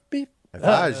 beep, If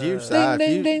I was you, Si,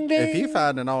 ding, ding, if you ding.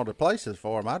 finding all the places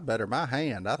for them, I'd better my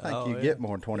hand. I think you get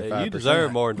more than 25%. You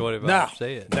deserve more than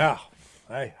 25%. No.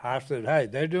 Hey, I said, hey,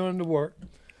 they're doing the work.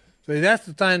 See, that's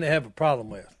the thing they have a problem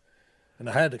with. And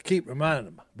I had to keep reminding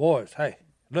them, boys, hey,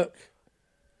 look,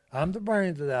 I'm the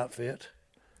brains of the outfit.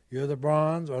 You're the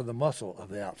bronze or the muscle of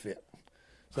the outfit.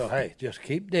 So, hey, just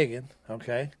keep digging,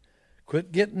 okay?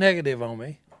 Quit getting negative on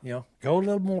me. Go a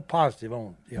little more positive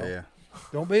on it. Yeah.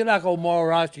 Don't be like old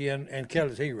Marachi and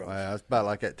Kelly's Heroes. Well, it's about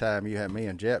like that time you had me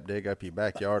and Jep dig up your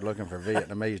backyard looking for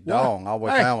Vietnamese dong. All we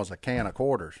found was a can of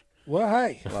quarters. Well,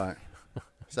 hey. Like,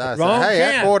 so I Wrong said, hey,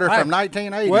 can. that quarter Hey. from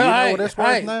 1980, Well, you know hey, what this was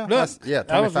hey, now? Look, Yeah, 25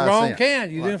 that was the wrong cents.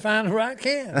 can. You didn't find the right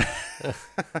can.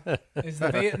 Is the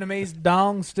Vietnamese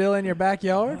dong still in your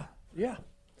backyard? Yeah.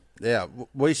 Yeah,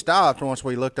 we stopped once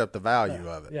we looked up the value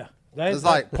of it. Yeah. It's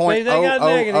like See, they got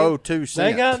negative. 0.0002 They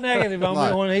cents. got negative on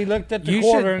Like- me when he looked at the You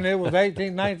quarter should- and it was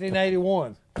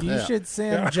 1981. You Yeah. should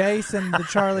send Jason the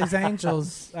Charlie's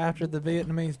Angels after the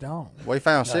Vietnamese dong. We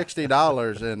found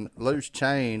 $60 in loose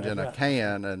change in a right.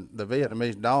 can, and the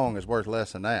Vietnamese dong is worth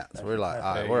less than that. So we're like,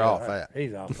 all right, we're off that.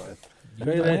 He's off that. You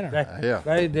They winner. Yeah.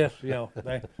 they just,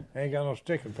 they ain't got no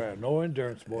sticking power, no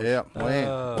endurance, boys. Yeah, we ain't You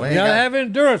gotta got, have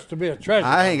endurance to be a treasure.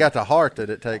 I ain't got the heart that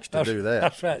it takes to that's, do that.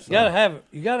 That's right.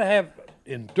 You gotta have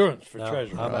endurance for No,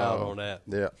 treasure. I'm out on that.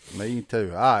 Yeah, me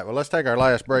too. All right, well, let's take our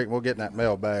last break. We'll get in that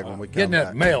mailbag when we come Get in that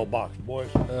back. mailbox, boys.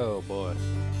 Oh, boy.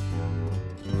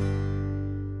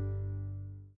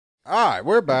 All right,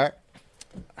 we're back.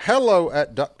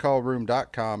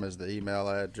 Hello@duckcallroom.com is the email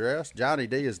address. Johnny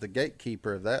D is the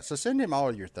gatekeeper of that, so send him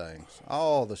all your things,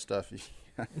 all the stuff.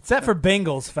 Except for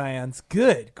Bengals fans.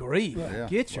 Good grief. Yeah,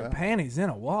 Get your well. panties in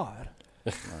a wad.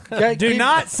 Okay, Do keep-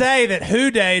 not say that Who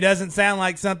Day doesn't sound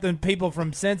like something people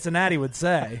from Cincinnati would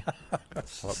say.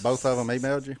 Both of them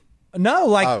emailed you? No,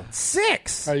 like Oh.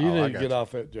 6. Hey, you Oh, I need got to get you.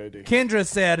 off that, JD. Kendra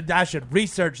said I should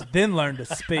research then learn to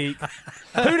speak.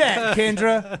 Who that,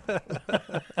 Kendra?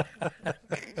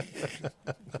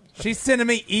 She's sending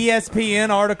me ESPN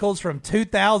articles from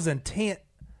 2010.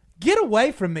 Get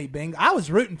away from me, Bengals. I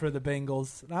was rooting for the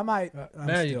Bengals. I might. I'm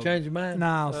Now you still- change your mind? No,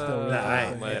 I'll still root I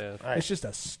for ain't, the Bengals. man. It's just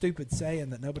a stupid saying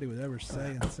that nobody would ever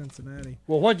say in Cincinnati.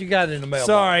 Well, what you got in the mailbox?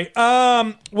 Sorry.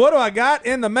 What do I got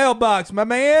in the mailbox? My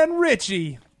man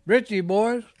Richie. Richie,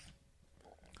 boys.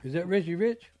 Is that Richie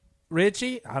Rich?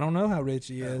 Richie? I don't know how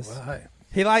Richie is. Well, hey.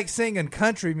 He likes singing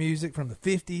country music from the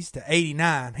 50s to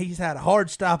 89. He's had a hard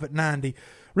stop at 90.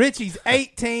 Richie's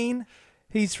 18.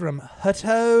 He's from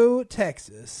Hutto,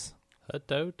 Texas.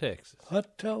 Hutto, Texas.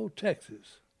 Hutto,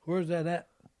 Texas. Where's that at?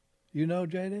 You know,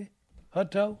 JD?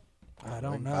 Hutto? I We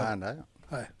don't can know. find out.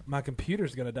 My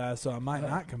computer's going to die, so I might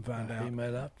not can find He out.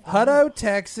 made up. Hutto,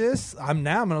 Texas. I'm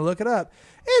going to look it up.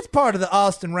 It's part of the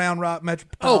Austin Round Rock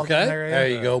metropolitan Okay. area. There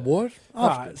you go, boys. All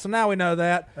right, so now we know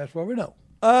that. That's what we know.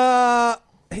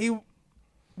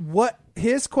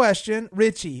 His question,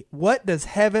 Richie, what does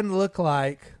heaven look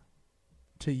like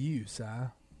to you, Si?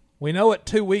 We know what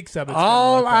 2 weeks of it's gonna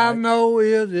All look I like. know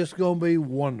is it's going to be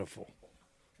wonderful.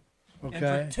 And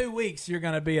Okay? for 2 weeks, you're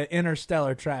going to be an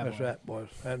interstellar traveler. That's right, boys.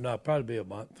 And probably be a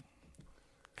month.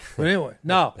 But anyway,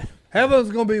 no. Heaven's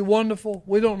going to be wonderful.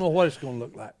 We don't know what it's going to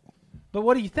look like. But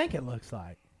what do you think it looks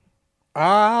like?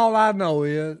 All I know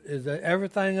is that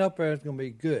everything up there is going to be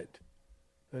good.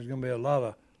 There's going to be a lot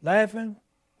of laughing,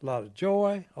 a lot of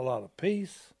joy, a lot of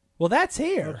peace. Well, that's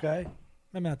here. Okay?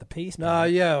 Maybe not the peace. No,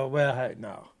 part. yeah, well, hey,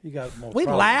 no. You got more We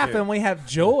problems laugh here. and we have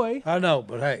joy. I know,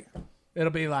 but hey,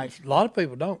 It'll be like, a lot of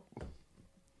people don't.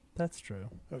 that's true.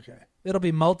 Okay. It'll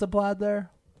be multiplied there.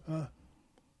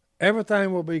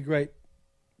 Everything will be great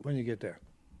when you get there.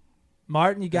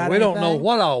 Martin, you got we don't know anything?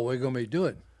 what all we're going to be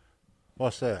doing.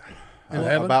 What's that? In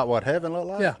heaven? About what heaven look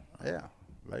like? Yeah. Yeah.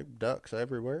 Maybe ducks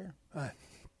everywhere. Right.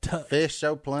 Fish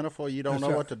so plentiful you don't That's know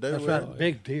right. what to do That's with right. it.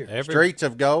 Big deer. Every Streets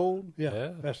of gold. Yeah.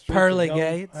 Yeah. That's Pearly streets of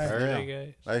gold. gates. Hey, early Yeah.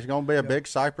 gates. There's going to be a big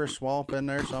cypress swamp in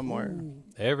there somewhere,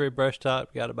 Every brush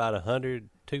top got about 100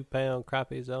 2-pound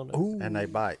crappies on it, and they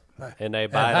bite. and they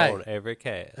bite hey. on every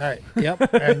cast. Hey,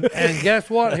 yep. and guess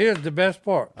what? Here's the best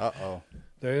part. Uh-oh.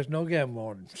 There is no game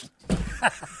wardens.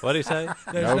 What do you say?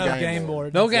 There's No no, game game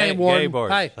board. board. No game warden. game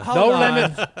wardens. Hey, Hold no on.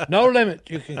 limit. No limit.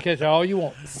 You can catch all you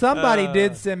want. Somebody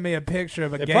did send me a picture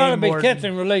of a They game probably be board. catch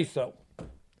and release though,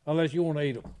 unless you want to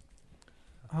eat them.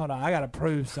 Hold on, I got to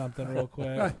prove something real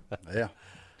quick. Yeah.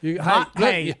 You, Hi-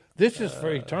 hey, look, hey. this is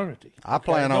for eternity. I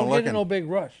plan Don't on get in looking. no big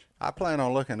rush. I plan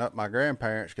on looking up my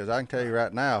grandparents because I can tell you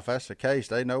right now, if that's the case,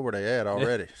 they know where they at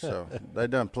already. So they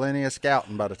done plenty of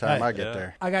scouting by the time Hey. I get Yeah.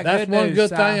 there. I got That's good one news, good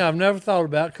Si. thing I've never thought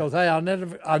about because hey, I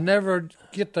never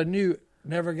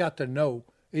got to know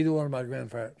either one of my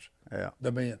grandparents, Yeah.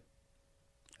 the men.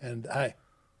 And hey,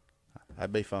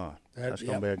 That'd be fun. That's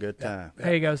going yep, to be a good time.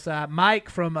 There you go, Si. Mike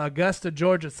from Augusta,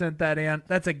 Georgia sent that in.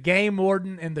 That's a game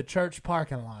warden in the church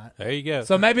parking lot. There you go.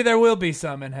 So maybe there will be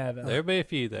some in heaven. There'll be a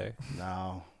few there.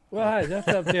 No. well, hey, that's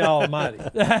up to the Almighty.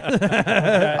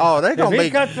 Oh, they're If going to he be.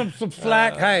 got some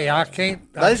slack, hey, I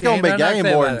can't. There's going to be nothing I game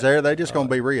say wardens about it. there. They're just going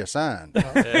to be reassigned.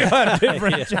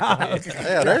 Different jobs.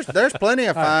 Yeah, there's plenty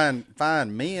of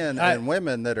fine men and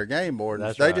women that are game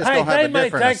wardens. That's They right. just Hey, going to they have a may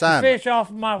different take the assignment. fish off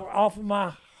of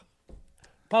my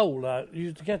pole I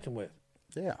used to catch them with.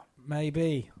 Yeah.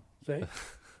 Maybe. See.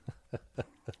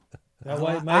 That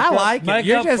way, I like it.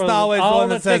 You're just always one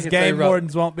that says game wardens.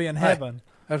 wardens won't be in heaven.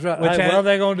 That's right. Which Hey, has- well,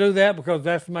 they're going to do that because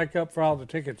that's to make up for all the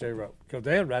tickets they wrote. Because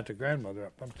they'll write the grandmother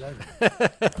up. I'm telling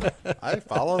you. Hey,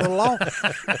 follow the law.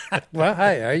 Well,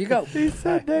 hey, there you go. He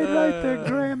said they write their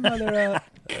grandmother up.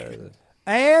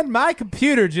 And my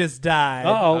computer just died.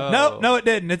 Uh-oh. Nope, no, it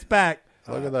didn't. It's back.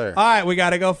 Look at there. All right, we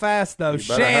got to go fast, though. You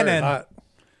better hurry. Shannon. All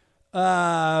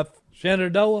right.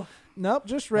 Shenandoah. Nope,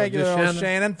 just regular just old Shannon?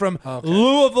 Shannon from Okay.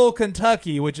 Louisville,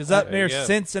 Kentucky, which is up There near you go.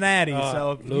 Cincinnati.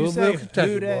 So if you Louisville, say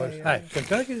Kentucky, Houday, boys. Hey,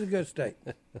 Kentucky's a good state.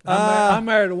 I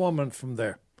married a woman from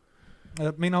there.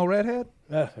 mean old redhead?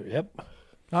 Yep.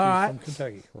 All right. From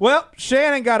Kentucky. Well,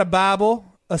 Shannon got a Bible,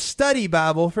 a study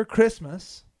Bible for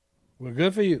Christmas, Well,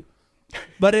 good for you.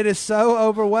 but it is so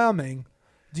overwhelming.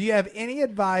 Do you have any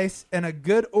advice and a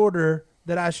good order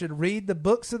that I should read the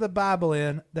books of the Bible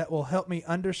in that will help me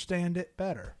understand it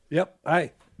better? Yep.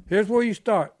 Hey, here's where you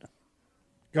start.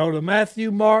 Go to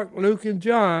Matthew, Mark, Luke, and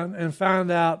John and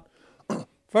find out,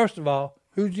 first of all,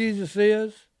 who Jesus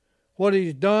is, what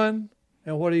he's done,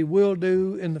 and what he will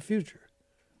do in the future.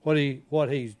 What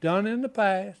he's done in the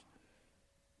past,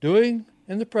 doing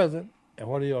in the present, and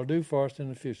what he'll do for us in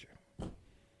the future.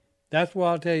 That's where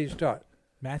I'll tell you to start.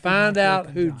 Matthew, Find Mark, out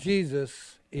Luke, who and John.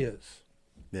 Jesus is.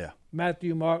 Yeah.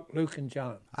 Matthew, Mark, Luke, and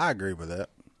John. I agree with that.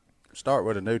 Start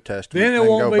with the New Testament. Then it then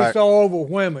won't go be back, so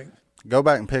overwhelming. Go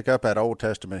back and pick up that Old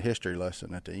Testament history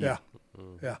lesson at the end. Yeah.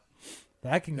 Yeah.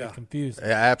 That can Yeah. get confusing.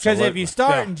 Yeah, Because absolutely. if you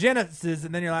start Yeah. in Genesis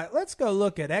and then you're like, let's go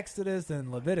look at Exodus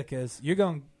and Leviticus, you're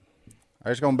going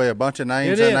There's going to be a bunch of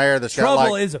names It in is. there that's got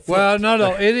trouble like, is afoot. Well,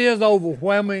 no, it is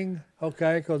overwhelming,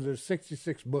 okay, because there's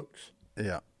 66 books.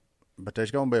 yeah. But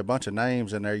there's going to be a bunch of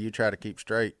names in there you try to keep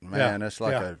straight. Man, Yeah, it's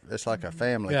like yeah. it's like a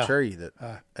family Yeah. tree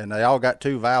that, and they all got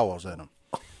 2 vowels in them.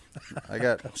 They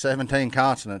got 17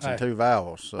 consonants and Hey. 2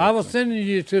 vowels. So, I was sending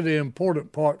you to the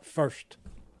important part first.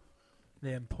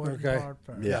 the important Okay. part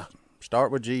first. yeah.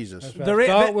 Start with Jesus. That's right. The re-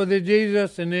 Start but- with the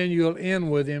Jesus, and then you'll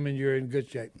end with him, and you're in good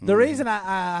shape. The reason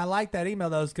I like that email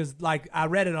though is because like I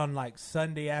read it on like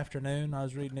Sunday afternoon. I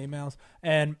was reading emails,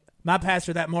 and my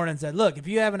pastor that morning said, "Look, if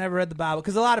you haven't ever read the Bible,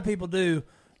 because a lot of people do,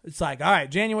 it's like, all right,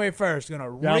 January 1st, gonna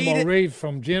I'm read going to it, read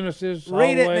from Genesis all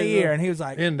read the it in way a to year." And he was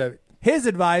like, end of it. his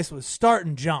advice was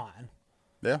starting John.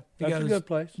 Yeah. He That's a goes, good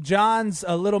place. John's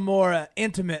a little more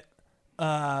intimate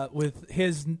with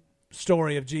his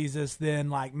story of Jesus than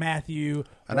like Matthew.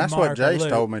 And or that's Mark what or Jace Luke.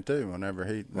 told me too.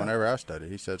 Whenever I studied,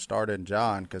 he said start in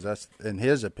John because that's, in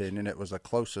his opinion, it was the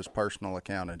closest personal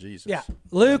account of Jesus. Yeah,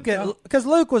 Luke, because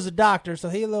Luke was a doctor, so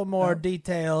he a little more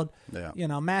detailed. Yeah. You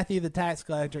know, Matthew the tax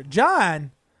collector.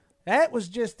 John, that was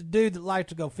just a dude that liked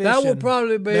to go fishing. That will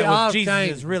probably be. That was I'll Jesus'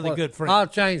 change really what- good friend. I'll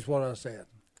change what I said.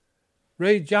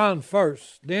 Read John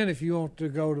first. Then, if you want to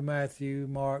go to Matthew,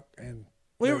 Mark, and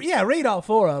read all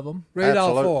 4 of them. read all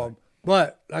Absolutely. 4 of them.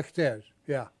 But like I said,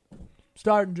 yeah,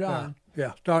 Starting John.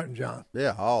 yeah, starting John.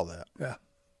 Yeah, all that. Yeah.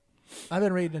 I've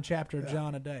been reading a chapter of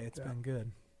John a day. It's been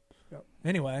good. Yep.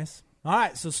 Anyways, all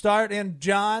right. So start in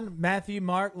John, Matthew,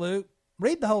 Mark, Luke.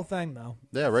 Read the whole thing though.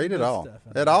 Yeah, read it good all. stuff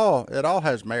in It all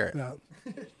has merit. Yeah.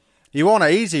 You want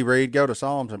an easy read? Go to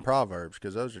Psalms and Proverbs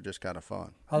because those are just kind of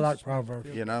fun. I like Proverbs.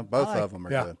 You know, both of them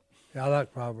are Yeah. good. Yeah, I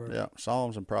like Proverbs. Yeah,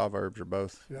 Psalms and Proverbs are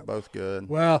both good.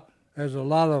 Well, there's a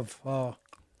lot of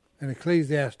in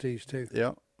Ecclesiastes too.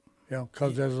 Yeah, You know,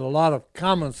 because there's a lot of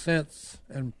common sense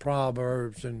in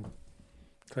Proverbs and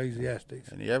Ecclesiastes.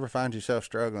 and you ever find yourself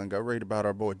struggling, go read about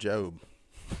our boy Job.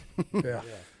 Yeah.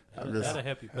 That'll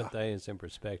help you put things in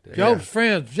perspective. Job's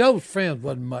friends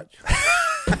wasn't much.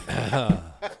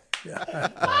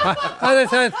 I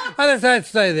just had to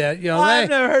say that. You know, I've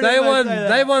never heard they anybody say that.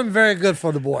 they wasn't very good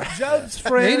for the boy. Job's He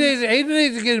friend.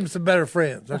 needs to get him some better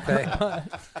friends, okay?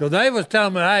 Because they was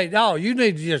telling me, hey, no, you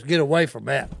need to just get away from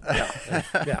that.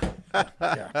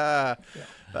 Yeah.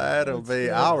 That'll be.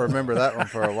 I'll remember that one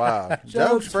for a while.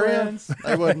 Job's friends.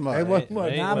 They wasn't much. They wasn't much.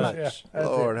 Ain't Not much. much. That's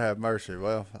Lord have mercy.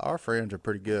 Well, our friends are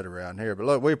pretty good around here. But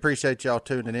look, we appreciate y'all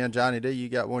tuning in. Johnny D, you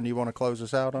got one you want to close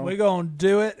us out on? We're going to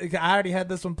do it. I already had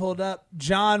this one pulled up.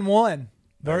 John 1,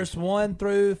 verse 1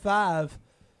 through 5.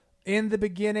 In the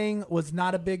beginning was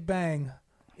not a big bang.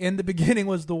 In the beginning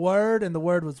was the Word, and the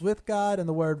Word was with God, and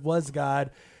the Word was God.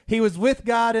 He was with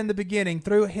God in the beginning.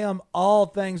 Through him all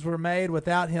things were made.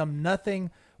 Without him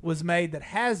nothing was made that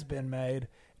has been made.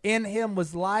 In him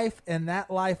was life, and that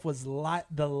life was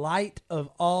the light of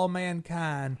all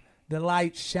mankind. The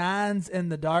light shines in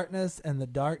the darkness, and the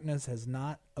darkness has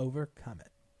not overcome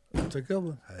it. That's a good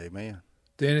one. Amen.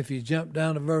 Then if you jump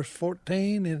down to verse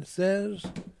 14, and it says,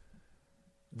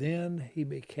 then he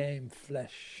became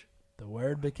flesh The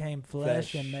Word became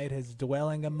flesh and made his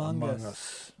dwelling among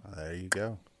us. There you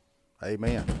go.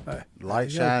 Amen. Right. Light There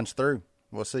you go. shines through.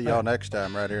 We'll see y'all next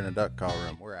time right here in the Duck Call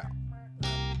Room. We're out.